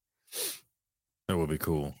dope. That would be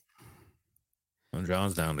cool. And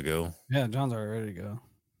John's down to go. Yeah, John's already ready to go.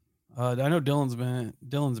 I know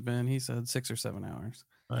Dylan's been. He said 6 or 7 hours.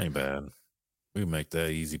 That ain't bad. We can make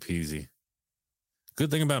that easy peasy.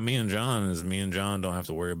 Good thing about me and John is me and John don't have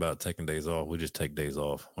to worry about taking days off. We just take days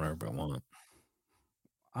off whenever I want.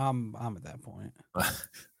 I'm at that point.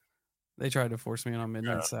 They tried to force me in on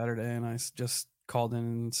midnight Saturday, and I just called in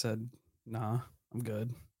and said, "Nah, I'm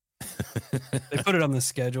good." They put it on the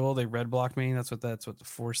schedule. They red blocked me. That's what the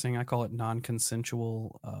forcing. I call it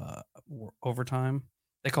non-consensual overtime.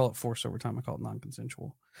 They call it forced overtime. I call it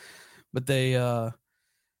non-consensual. But they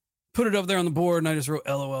put it up there on the board, and I just wrote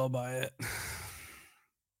LOL by it.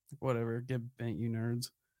 Whatever, get bent, you nerds.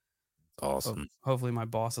 Awesome. Hopefully my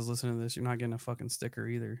boss is listening to this. You're not getting a fucking sticker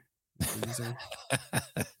either, loser.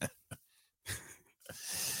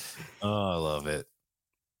 Oh, I love it.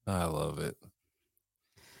 I love it.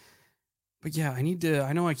 But yeah,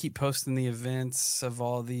 I know I keep posting the events of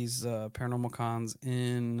all these paranormal cons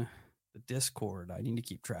in the Discord. I need to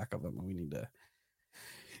keep track of them, and we need to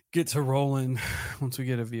get to rolling once we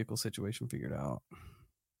get a vehicle situation figured out.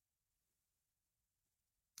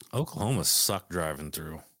 Oklahoma sucked driving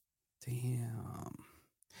through. Damn.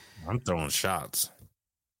 I'm throwing shots.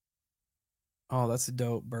 Oh, that's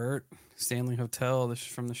dope, Bert. Stanley Hotel, this is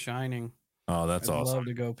from The Shining. Oh, that's awesome. I'd love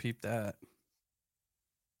to go peep that.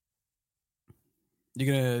 You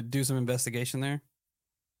gonna do some investigation there,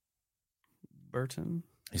 Burton?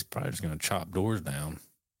 He's probably just gonna chop doors down.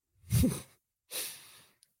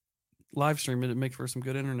 Live stream it make for some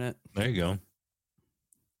good internet. There you go.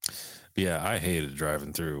 But yeah, I hated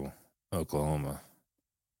driving through Oklahoma.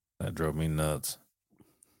 That drove me nuts.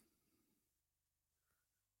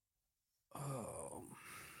 Oh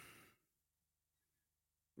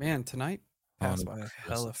man, tonight passed by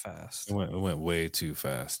hella fast. It went way too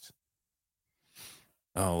fast.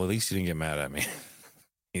 Oh, well, at least you didn't get mad at me.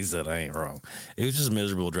 He said I ain't wrong. It was just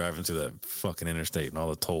miserable driving through that fucking interstate and all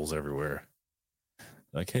the tolls everywhere.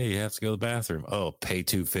 Like, hey, you have to go to the bathroom. Oh, pay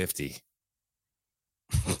 $2.50.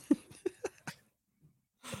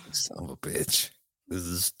 Son of a bitch. This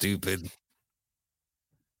is stupid.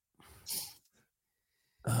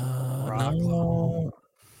 No.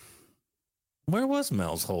 Where was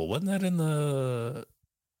Mel's Hole? Wasn't that in the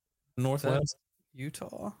Northwest?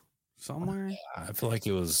 Utah? Somewhere? Yeah, I feel like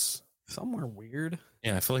it was somewhere weird.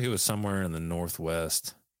 Yeah, I feel like it was somewhere in the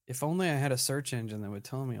Northwest. If only I had a search engine that would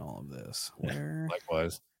tell me all of this. Where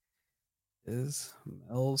likewise is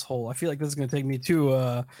Mel's Hole? I feel like this is going to take me to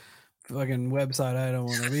a fucking website I don't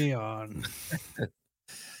want to be on.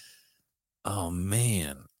 Oh,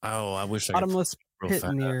 man. Oh, I wish I Bottomless pit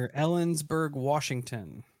near Ellensburg,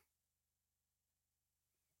 Washington.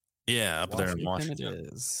 Yeah, up there in Washington.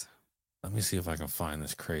 It is. Let me see if I can find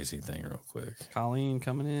this crazy thing real quick. Colleen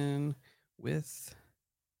coming in with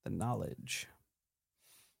the knowledge.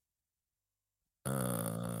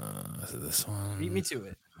 Is it this one? Beat me to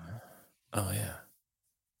it. Oh, yeah.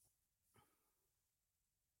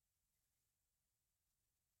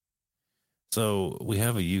 So we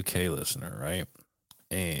have a UK listener, right?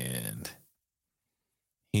 And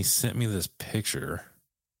he sent me this picture.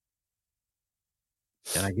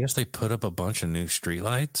 And I guess they put up a bunch of new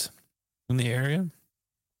streetlights in the area.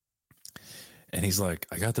 And he's like,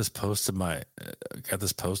 I got this posted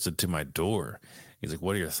to my door. He's like,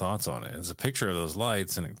 what are your thoughts on it? It's a picture of those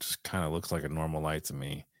lights, and it just kind of looks like a normal light to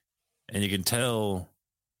me. And you can tell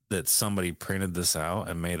that somebody printed this out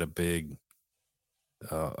and made a big,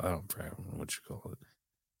 I don't know what you call it.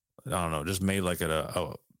 I don't know, just made like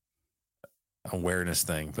a awareness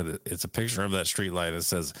thing. But it's a picture of that street light. It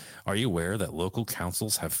says, are you aware that local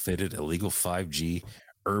councils have fitted illegal 5G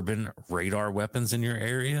urban radar weapons in your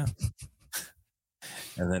area?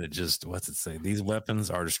 And then it just, what's it say? These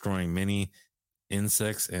weapons are destroying many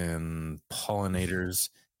insects and pollinators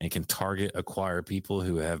and can acquire people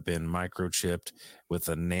who have been microchipped with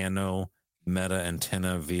a nano meta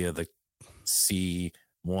antenna via the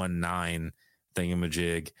C19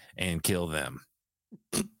 thingamajig and kill them.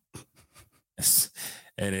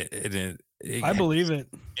 And it I believe it.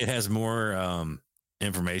 It has more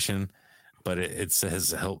information, but it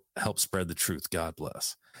says help spread the truth. God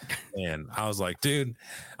bless. And I was like, dude,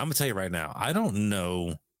 I'm gonna tell you right now, I don't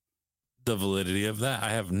know the validity of that.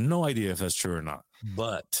 I have no idea if that's true or not,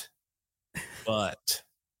 but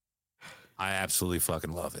I absolutely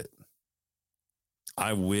fucking love it.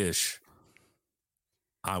 I wish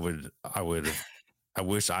I would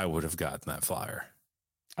have gotten that flyer.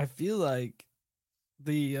 I feel like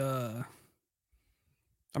if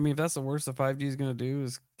that's the worst the 5G is going to do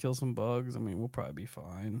is kill some bugs, I mean, we'll probably be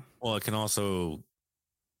fine. Well, it can also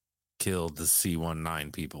kill the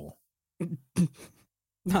C19 people.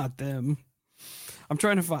 Not them. I'm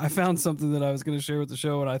trying to find. I found something that I was going to share with the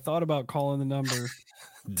show, and I thought about calling the number.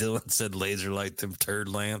 Dylan said laser light them turd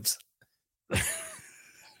lamps.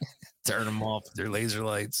 Turn them off with their laser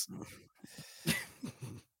lights.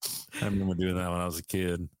 I remember doing that when I was a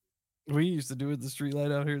kid. We used to do it at the street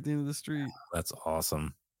light out here at the end of the street. That's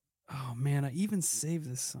awesome. Oh, man. I even saved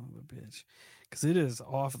this son of a bitch because it is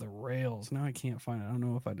off the rails. Now I can't find it. I don't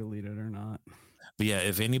know if I deleted it or not. But yeah,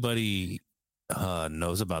 if anybody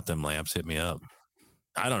knows about them lamps, hit me up.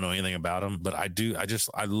 I don't know anything about them, but I do.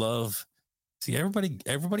 I love See,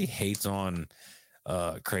 everybody hates on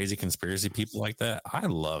crazy conspiracy people like that. I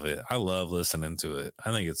love it. I love listening to it.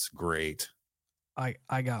 I think it's great.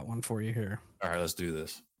 I got one for you here. All right, let's do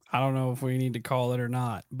this. I don't know if we need to call it or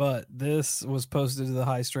not, but this was posted to the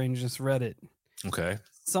High Strangeness Reddit. Okay.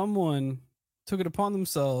 Someone took it upon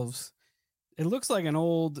themselves. It looks like an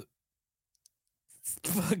old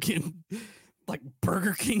fucking like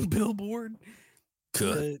Burger King billboard.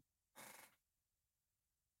 Good.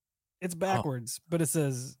 It's backwards, but it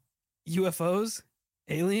says UFOs,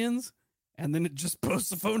 aliens, and then it just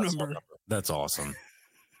posts a phone number. That's awesome.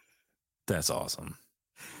 That's awesome.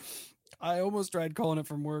 I almost tried calling it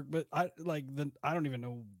from work, but I don't even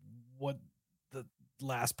know what the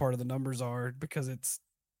last part of the numbers are because it's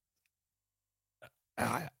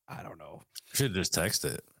I don't know. Should just text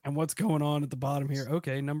it. And what's going on at the bottom here?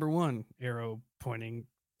 Okay, number 1, arrow pointing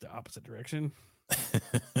the opposite direction.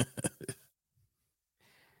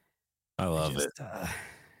 I love it.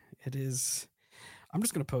 It is. I'm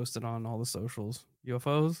just gonna post it on all the socials.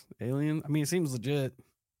 UFOs, aliens. I mean, it seems legit.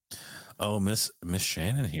 Oh, Miss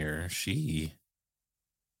Shannon here. She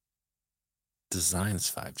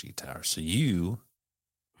designs 5G towers. So you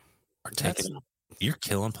are you're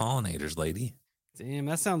killing pollinators, lady. Damn,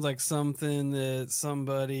 that sounds like something that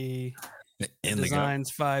somebody In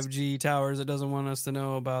designs 5G towers that doesn't want us to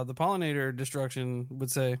know about the pollinator destruction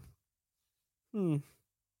would say.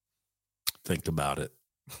 Think about it.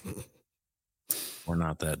 We're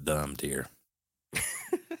not that dumb, dear.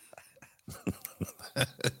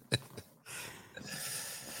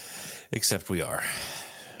 Except we are.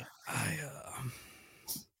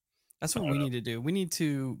 That's what we need to do. We need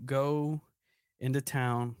to go into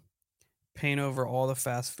town, paint over all the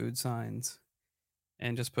fast food signs,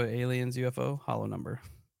 and just put aliens, UFO, hollow number.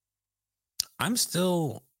 I'm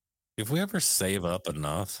still, if we ever save up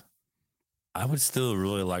enough, I would still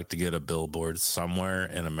really like to get a billboard somewhere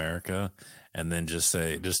in America and then just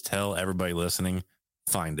tell everybody listening,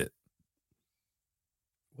 find it.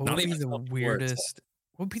 What would be the weirdest?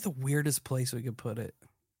 What would be the weirdest place we could put it?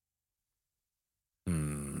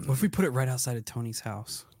 What if we put it right outside of Tony's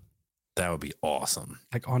house? That would be awesome.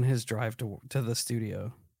 Like on his drive to the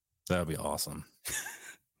studio. That would be awesome.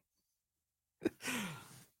 That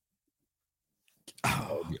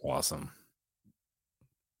would be awesome.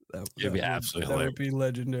 It'd be absolutely hilarious. That would be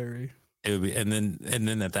legendary. It would be, and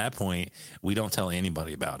then at that point, we don't tell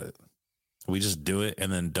anybody about it. We just do it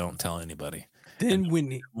and then don't tell anybody. Then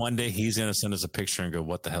one day he's gonna send us a picture and go,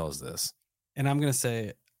 "What the hell is this?" And I'm gonna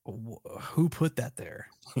say, "Who put that there?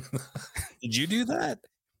 Did you do that,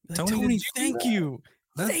 like, Tony? Thank you,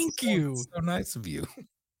 thank you. So nice of you."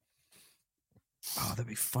 Oh, that'd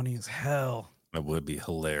be funny as hell. That would be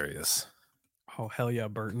hilarious. Oh hell yeah,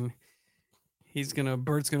 Burton.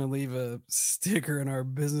 Bert's gonna leave a sticker in our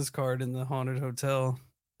business card in the haunted hotel.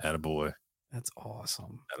 Attaboy. That's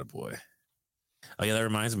awesome. Attaboy. Oh yeah, that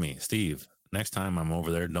reminds me, Steve. Next time I'm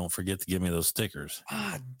over there, don't forget to give me those stickers.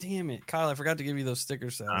 Ah, damn it, Kyle! I forgot to give you those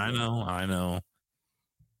stickers. I know.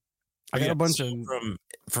 I got a bunch of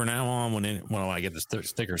from now on. When I get the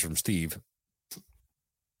stickers from Steve,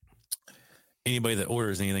 anybody that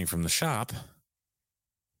orders anything from the shop,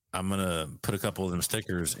 I'm gonna put a couple of them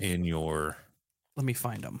stickers in your. Let me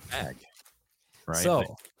find them. Bag, right?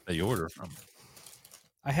 So that you order from.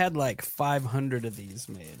 I had like 500 of these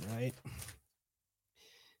made, right?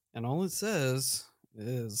 And all it says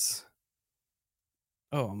is,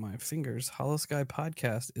 "Oh, my fingers! Hollow Sky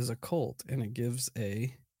Podcast is a cult," and it gives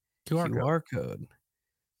a QR code.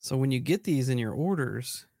 So when you get these in your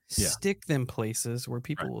orders, stick them places where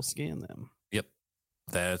people will scan them. Yep,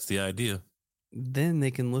 that's the idea. Then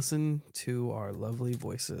they can listen to our lovely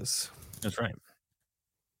voices. That's right.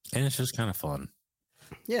 And it's just kind of fun.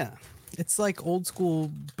 Yeah. It's like old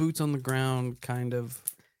school boots on the ground kind of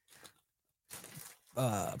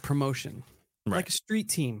promotion. Right. Like a street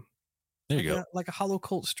team. There you go. Like a Hollow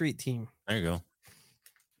Cult street team. There you go.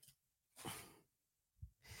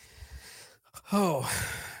 Oh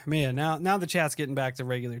man, now the chat's getting back to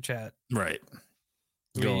regular chat. Right.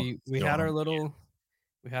 We had our little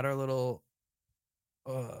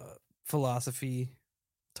philosophy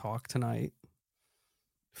talk tonight.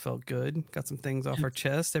 Felt good. Got some things off our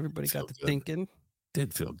chest. Everybody got to thinking.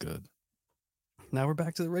 Did feel good. Now we're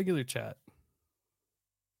back to the regular chat,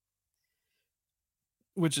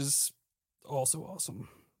 which is also awesome.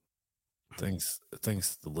 Thanks,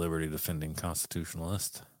 the Liberty Defending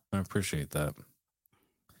Constitutionalist. I appreciate that.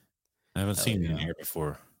 I haven't seen you in here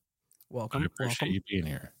before. Welcome. I appreciate you being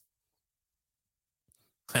here.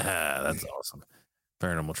 That's awesome.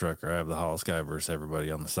 Paranormal Trucker. I have the Hollow Sky verse everybody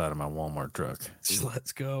on the side of my Walmart truck.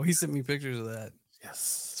 Let's go. He sent me pictures of that.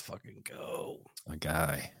 Yes. Let's fucking go. A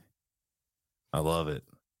guy. I love it.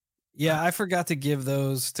 Yeah, I forgot to give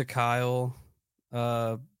those to Kyle,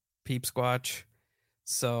 Peep Squatch.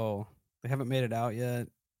 So they haven't made it out yet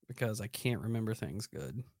because I can't remember things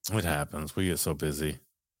good. It happens. We get so busy.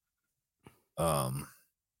 Yeah,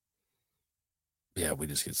 we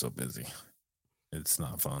just get so busy. It's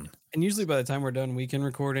not fun. And usually by the time we're done weekend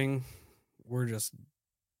recording, we're just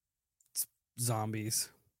zombies.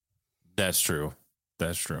 That's true.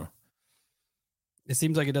 That's true. It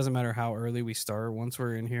seems like it doesn't matter how early we start. Once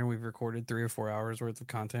we're in here, we've recorded 3 or 4 hours worth of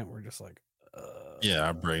content. We're just like, yeah,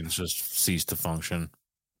 our brains just cease to function.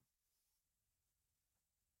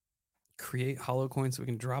 Create hollow coins so we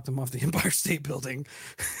can drop them off the Empire State Building.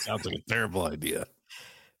 Sounds like a terrible idea.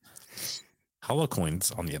 Hollow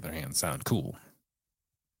coins, on the other hand, sound cool.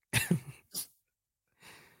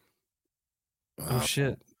 Oh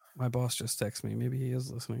shit. My boss just texted me. Maybe he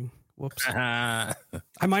is listening. Whoops. I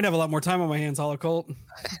might have a lot more time on my hands, Hollow Cult.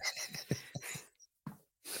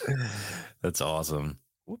 That's awesome.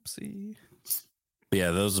 Whoopsie.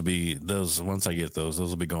 Yeah, those will be those. Once I get those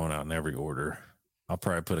will be going out in every order. I'll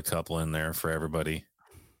probably put a couple in there for everybody.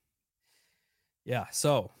 Yeah,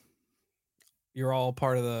 so you're all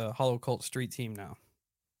part of the Hollow Cult Street team now.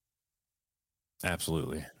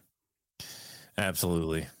 Absolutely.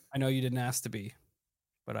 Absolutely. I know you didn't ask to be,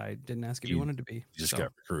 but I didn't ask if you wanted to be. You just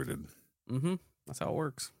got recruited. Mm-hmm. That's how it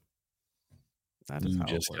works. That is you how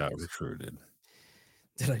just it works. got recruited.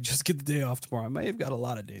 Did I just get the day off tomorrow? I may have got a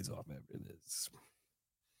lot of days off.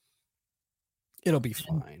 It'll be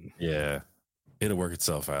fine. Yeah. It'll work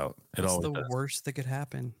itself out. What's the worst that could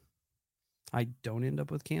happen? I don't end up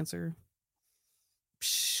with cancer.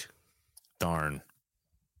 Psh. Darn.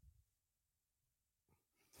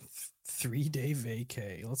 3-day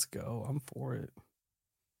vacay. Let's go. I'm for it.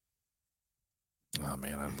 Oh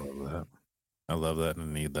man, I love that. I love that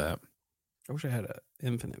and need that. I wish I had an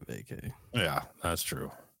infinite vacay. Yeah, that's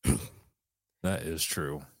true. That is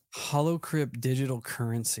true. Holocrypt digital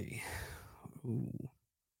currency. Ooh.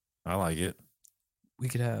 I like it. We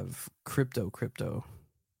could have crypto.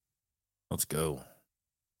 Let's go.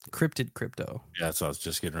 Cryptid crypto. Yeah, that's what I was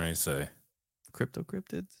just getting ready to say.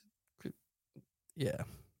 Cryptids? Yeah.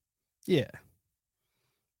 Yeah.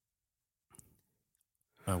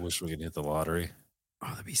 I wish we could hit the lottery. Oh,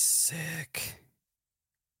 that'd be sick.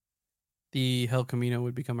 The Hell Camino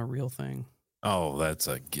would become a real thing. Oh, that's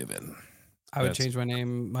a given. I would change my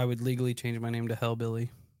name. I would legally change my name to Hellbilly.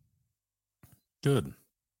 Good.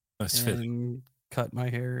 That's fitting. Cut my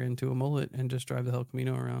hair into a mullet and just drive the Hell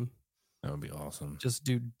Camino around. That would be awesome. Just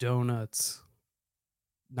do donuts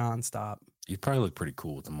nonstop. You'd probably look pretty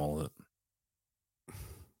cool with the mullet.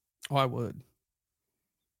 Oh, I would.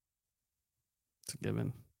 It's a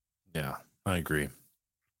given. Yeah, I agree.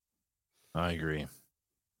 I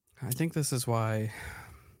think this is why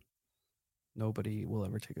nobody will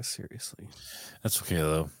ever take us seriously. That's okay,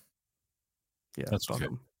 though. Yeah, that's okay.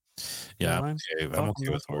 Them. Yeah, I'm okay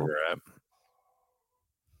with where we're at.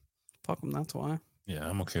 Fuck them, that's why. Yeah,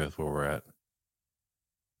 I'm okay with where we're at.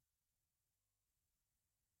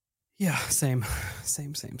 Yeah, same.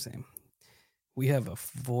 We have a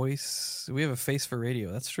voice. We have a face for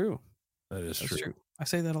radio. That's true. That's true. I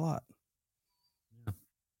say that a lot. Yeah.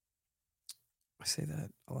 I say that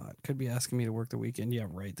a lot. Could be asking me to work the weekend. Yeah,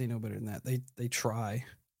 right. They know better than that. They try.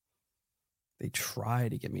 They try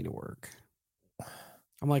to get me to work.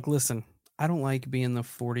 I'm like, listen, I don't like being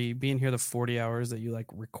here the 40 hours that you like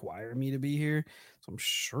require me to be here. So I'm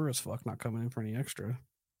sure as fuck not coming in for any extra.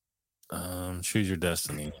 Choose your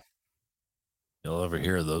destiny. You'll ever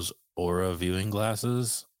hear those Aura viewing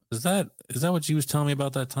glasses? Is that what you was telling me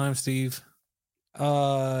about that time, Steve?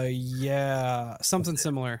 Yeah, something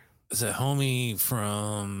similar. Is that homie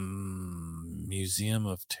from Museum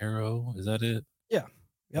of Tarot? Is that it? Yeah.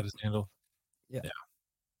 Yep. His handle? Yeah.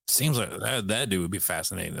 Seems like that dude would be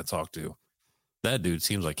fascinating to talk to. That dude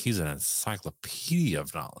seems like he's an encyclopedia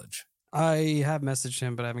of knowledge. I have messaged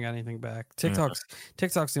him, but I haven't got anything back. TikTok's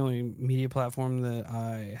the only media platform that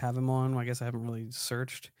I have him on. I guess I haven't really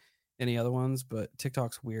searched any other ones, but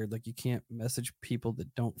TikTok's weird. Like you can't message people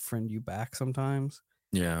that don't friend you back sometimes.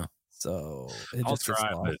 Yeah. So I'll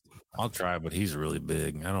try, but he's really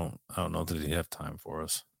big. I don't know that he'd have time for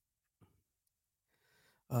us.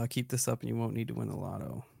 Keep this up and you won't need to win the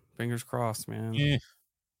lotto. Fingers crossed, man. Yeah.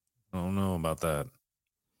 I don't know about that.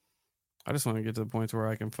 I just want to get to the point where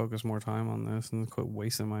I can focus more time on this and quit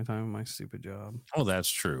wasting my time on my stupid job. Oh, that's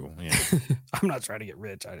true. Yeah. I'm not trying to get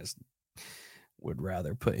rich. I just would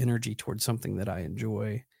rather put energy towards something that I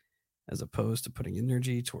enjoy as opposed to putting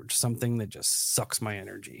energy towards something that just sucks my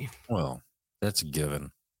energy. Well, that's a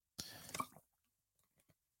given.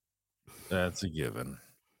 That's a given.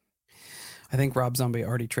 I think Rob Zombie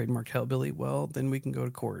already trademarked Hellbilly. Well, then we can go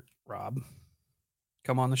to court, Rob.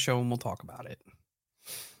 Come on the show and we'll talk about it.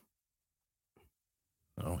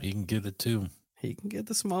 Oh, he can get it too. He can get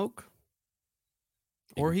the smoke.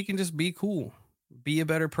 Or he can just be cool. Be a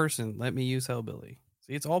better person. Let me use Hellbilly.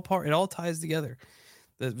 See, it all ties together.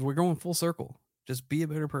 We're going full circle. Just be a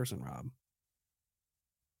better person, Rob.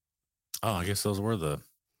 Oh, I guess those were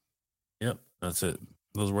Yep, that's it.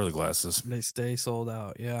 Those were the glasses. They stay sold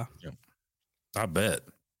out. Yeah. Yep. I bet.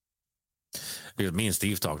 Because me and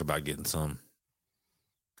Steve talked about getting some.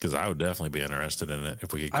 Because I would definitely be interested in it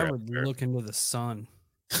if we could. I would look into the sun.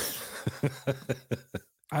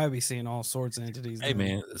 I would be seeing all sorts of entities. Hey,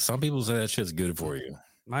 man, some people say that shit's good for you.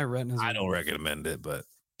 My retinas. I don't recommend it, but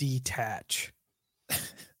detach.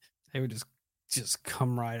 They would just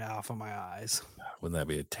come right off of my eyes. Wouldn't that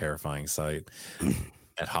be a terrifying sight?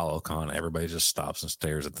 At HoloCon, everybody just stops and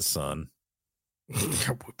stares at the sun.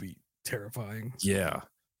 That would be terrifying. Yeah.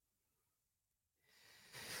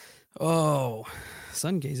 Oh,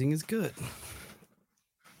 sun gazing is good.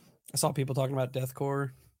 I saw people talking about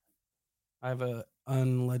deathcore. I have a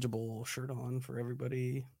unlegible shirt on for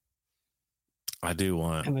everybody. I do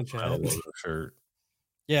want in the chat. a logo shirt.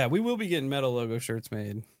 Yeah, we will be getting metal logo shirts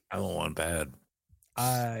made. I don't want bad.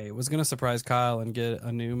 I was gonna surprise Kyle and get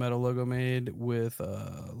a new metal logo made with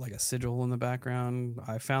like a sigil in the background.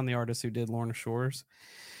 I found the artist who did Lorna Shores,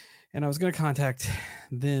 and I was gonna contact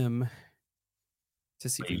them to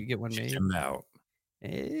see if we could get one made. Out.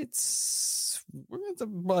 It's a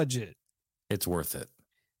budget. It's worth it.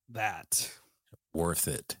 Worth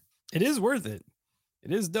it. It is worth it.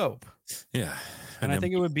 It is dope. Yeah, and I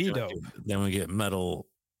think it would be dope. Then we get metal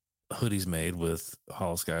hoodies made with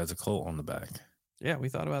Hollow Sky as a cult on the back. Yeah, we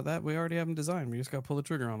thought about that. We already have them designed. We just got to pull the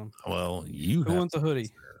trigger on them. Well, who wants a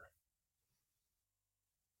hoodie?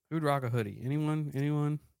 Who'd rock a hoodie?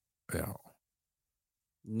 Anyone? Yeah.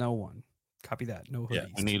 No one. Copy that. No hoodies. Yeah,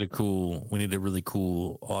 we need a really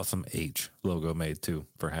cool, awesome H logo made too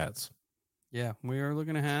for hats. Yeah, we are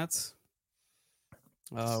looking at hats.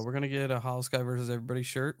 We're gonna get a Hollow Sky versus Everybody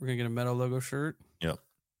shirt. We're gonna get a metal logo shirt. Yep.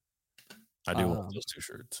 I do want those two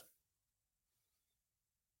shirts.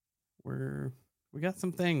 We got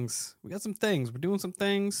some things. We're doing some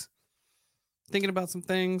things. Thinking about some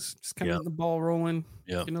things. Just kind of getting the ball rolling.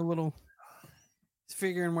 Yeah. Getting a little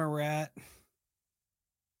figuring where we're at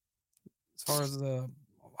as far as the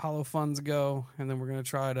hollow funds go. And then we're gonna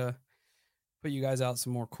try to put you guys out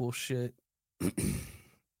some more cool shit.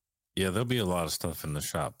 Yeah, there'll be a lot of stuff in the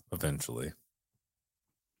shop eventually.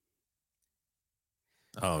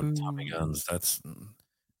 Oh, Tommy guns. That's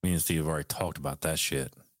me and Steve have already talked about that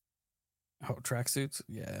shit. Oh, tracksuits?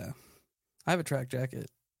 Yeah. I have a track jacket,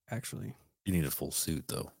 actually. You need a full suit,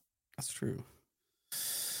 though. That's true.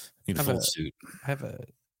 You need a full suit. I have a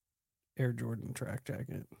Air Jordan track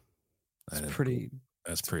jacket. That's pretty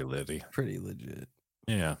litty. Pretty legit.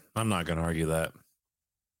 Yeah, I'm not going to argue that.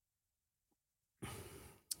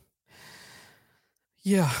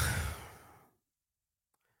 Yeah.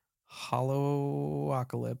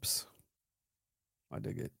 Hollow-apocalypse. I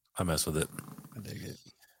dig it. I mess with it. I dig it.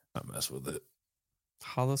 I mess with it.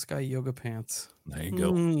 Hollow Sky yoga pants. There you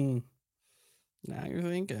go. Now you're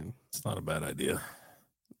thinking. It's not a bad idea.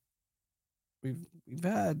 We've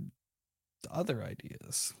had other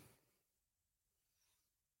ideas.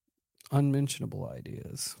 Unmentionable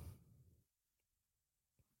ideas.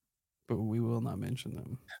 But we will not mention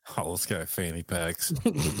them. Hollow Sky fanny packs.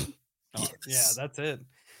 Yes. Yeah, that's it.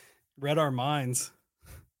 Read our minds.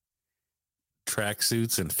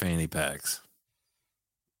 Tracksuits and fanny packs.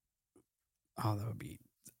 Oh, that would be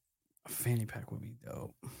a fanny pack would be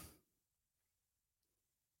dope.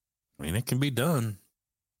 I mean, it can be done.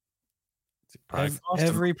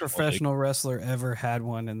 Every professional wrestler ever had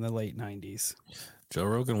one in the late 90s. Joe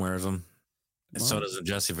Rogan wears them. And so does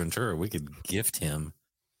Jesse Ventura. We could gift him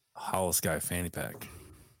a Hollow Sky fanny pack.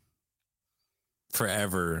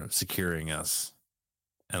 Forever securing us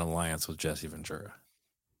an alliance with Jesse Ventura.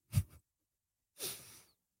 You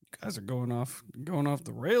guys are going off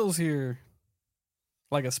the rails here.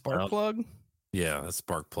 Like a spark plug? Yeah, a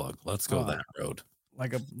spark plug. Let's go that road.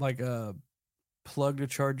 Like a plug to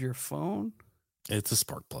charge your phone? It's a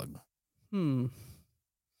spark plug.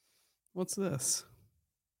 What's this?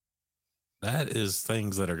 That is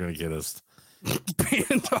things that are going to get us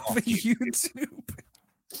banned off of YouTube.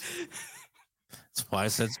 That's why I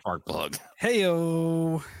said spark plug.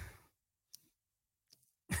 Heyo.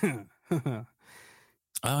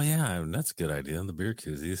 Oh yeah, that's a good idea. The beer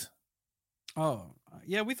koozies. Oh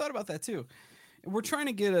yeah, we thought about that too. We're trying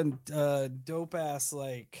to get a dope ass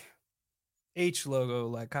like H logo,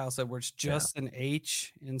 like Kyle said, where it's just an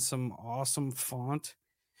H in some awesome font,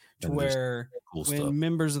 to where cool when stuff.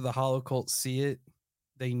 members of the Hollow Cult see it,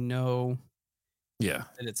 they know that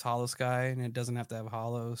it's Hollow Sky, and it doesn't have to have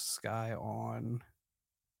Hollow Sky on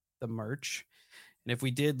the merch. And if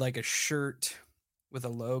we did like a shirt with a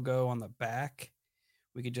logo on the back,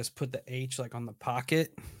 we could just put the H like on the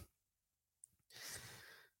pocket.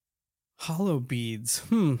 Hollow beads.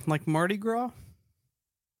 Like Mardi Gras?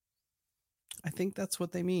 I think that's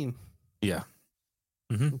what they mean. Yeah.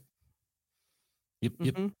 Mm-hmm. Yep.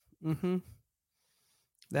 Mm-hmm.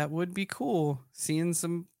 That would be cool. Seeing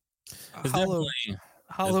some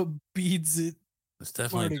hollow beads at it's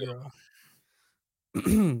definitely Mardi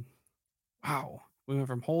Gras. Wow. We went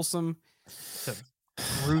from wholesome to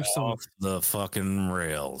gruesome. Off the fucking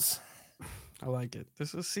rails. I like it.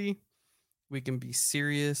 We can be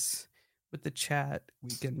serious with the chat.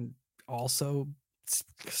 We can also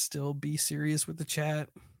still be serious with the chat.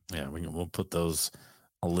 Yeah, we'll put those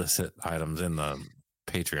illicit items in the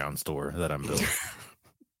Patreon store that I'm building.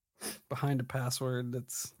 Behind a password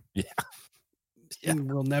that's... Yeah. And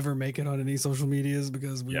we'll never make it on any social medias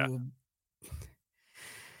because we will...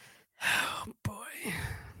 Oh, boy.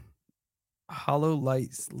 Hollow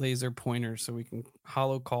light laser pointer so we can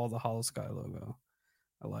hollow call the Hollow Sky logo.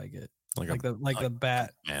 I like it. Like the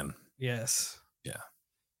bat. Man. Yes. Yeah.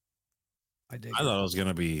 I thought it was going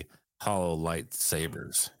to be hollow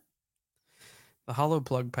lightsabers. The hollow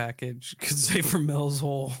plug package could say from Mel's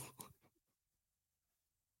hole.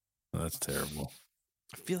 That's terrible.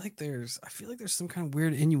 I feel like there's some kind of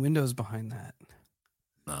weird innuendos behind that.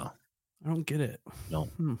 No. I don't get it. No.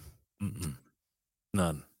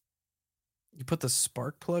 None. You put the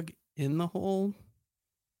spark plug in the hole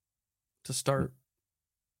to start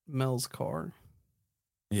Mel's car.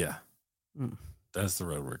 Yeah. That's the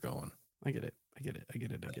road we're going. I get it.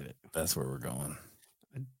 That's where we're going.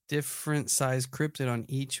 A different size cryptid on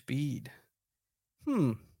each bead.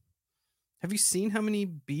 Have you seen how many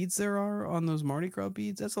beads there are on those Mardi Gras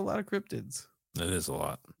beads? That's a lot of cryptids. That is a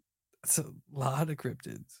lot. That's a lot of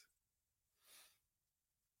cryptids.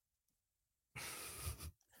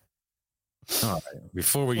 All right.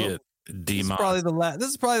 Before we get demonetized, this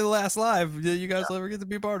is probably the last live you guys will ever get to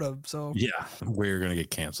be part of. So yeah, we're gonna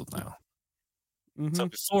get canceled now. So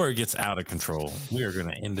before it gets out of control, we are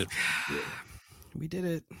gonna end it. We did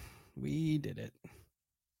it.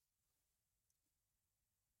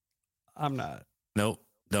 I'm not. Nope.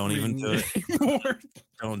 Don't even do it.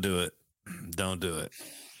 Don't do it. Don't do it.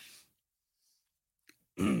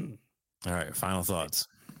 All right. Final thoughts.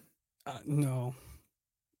 No.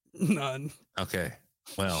 None. Okay.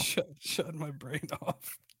 Well, shut my brain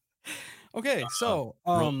off. Okay, so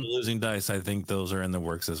losing dice, I think those are in the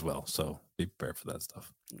works as well. So be prepared for that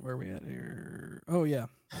stuff. Where are we at here? Oh yeah.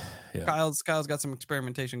 Kyle's got some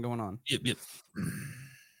experimentation going on. Yep.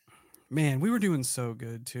 Man, we were doing so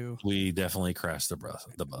good too. We definitely crashed the bus.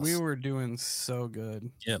 We were doing so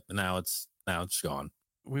good. Yep. Now it's gone.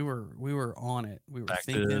 We were on it. We were back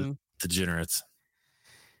thinking to degenerates.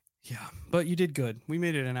 Yeah, but you did good. We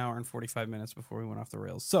made it an hour and 45 minutes before we went off the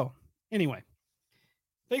rails. So anyway,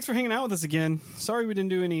 thanks for hanging out with us again. Sorry we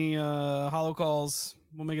didn't do any hollow calls.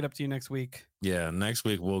 We'll make it up to you next week. Yeah, next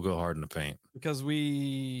week we'll go hard in the paint because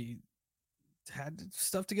we had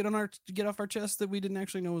stuff to get off our chest that we didn't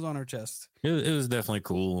actually know was on our chest. It was definitely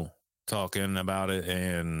cool talking about it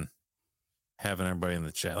and having everybody in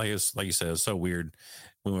the chat. Like you said, it's so weird.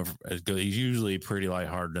 We went he's usually pretty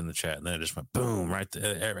lighthearted in the chat, and then it just went boom right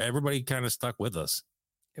there. Everybody kind of stuck with us.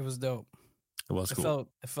 It was dope. It was cool.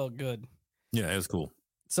 It felt good. Yeah, it was cool.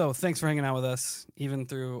 So thanks for hanging out with us, even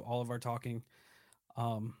through all of our talking.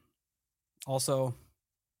 Also,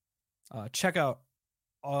 check out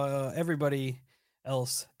everybody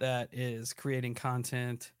else that is creating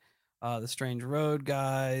content. The Strange Road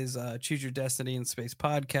guys, Choose Your Destiny in Space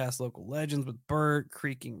podcast, Local Legends with Bert,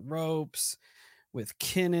 Creaking Ropes with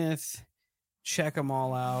Kenneth. Check them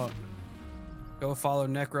all out. Go follow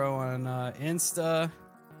Necro on Insta.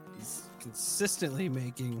 He's consistently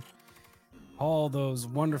making all those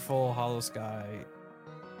wonderful Hollow Sky.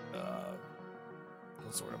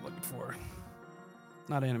 That's what I'm looking for.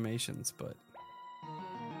 Not animations, but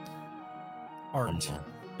art.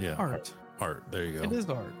 Yeah, art. There you go. It is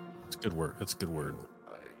art. It's good work. That's a good word.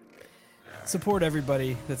 Support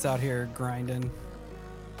everybody that's out here grinding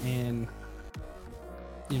and,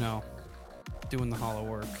 doing the hollow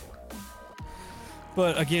work.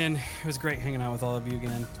 But again, it was great hanging out with all of you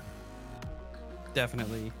again.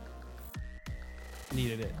 Definitely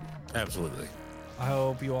needed it. Absolutely. I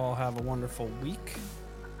hope you all have a wonderful week.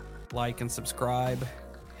 Like and subscribe.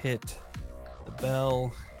 Hit the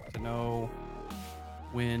bell to know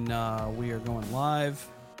when we are going live.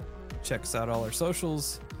 Check us out all our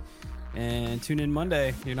socials. And tune in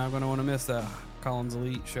Monday. You're not going to want to miss that Collins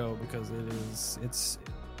Elite show because it's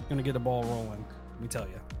going to get the ball rolling. Let me tell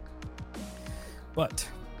you. But,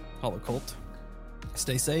 Hollow Cult,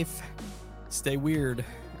 stay safe, stay weird,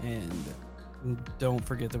 and don't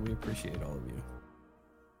forget that we appreciate all of you.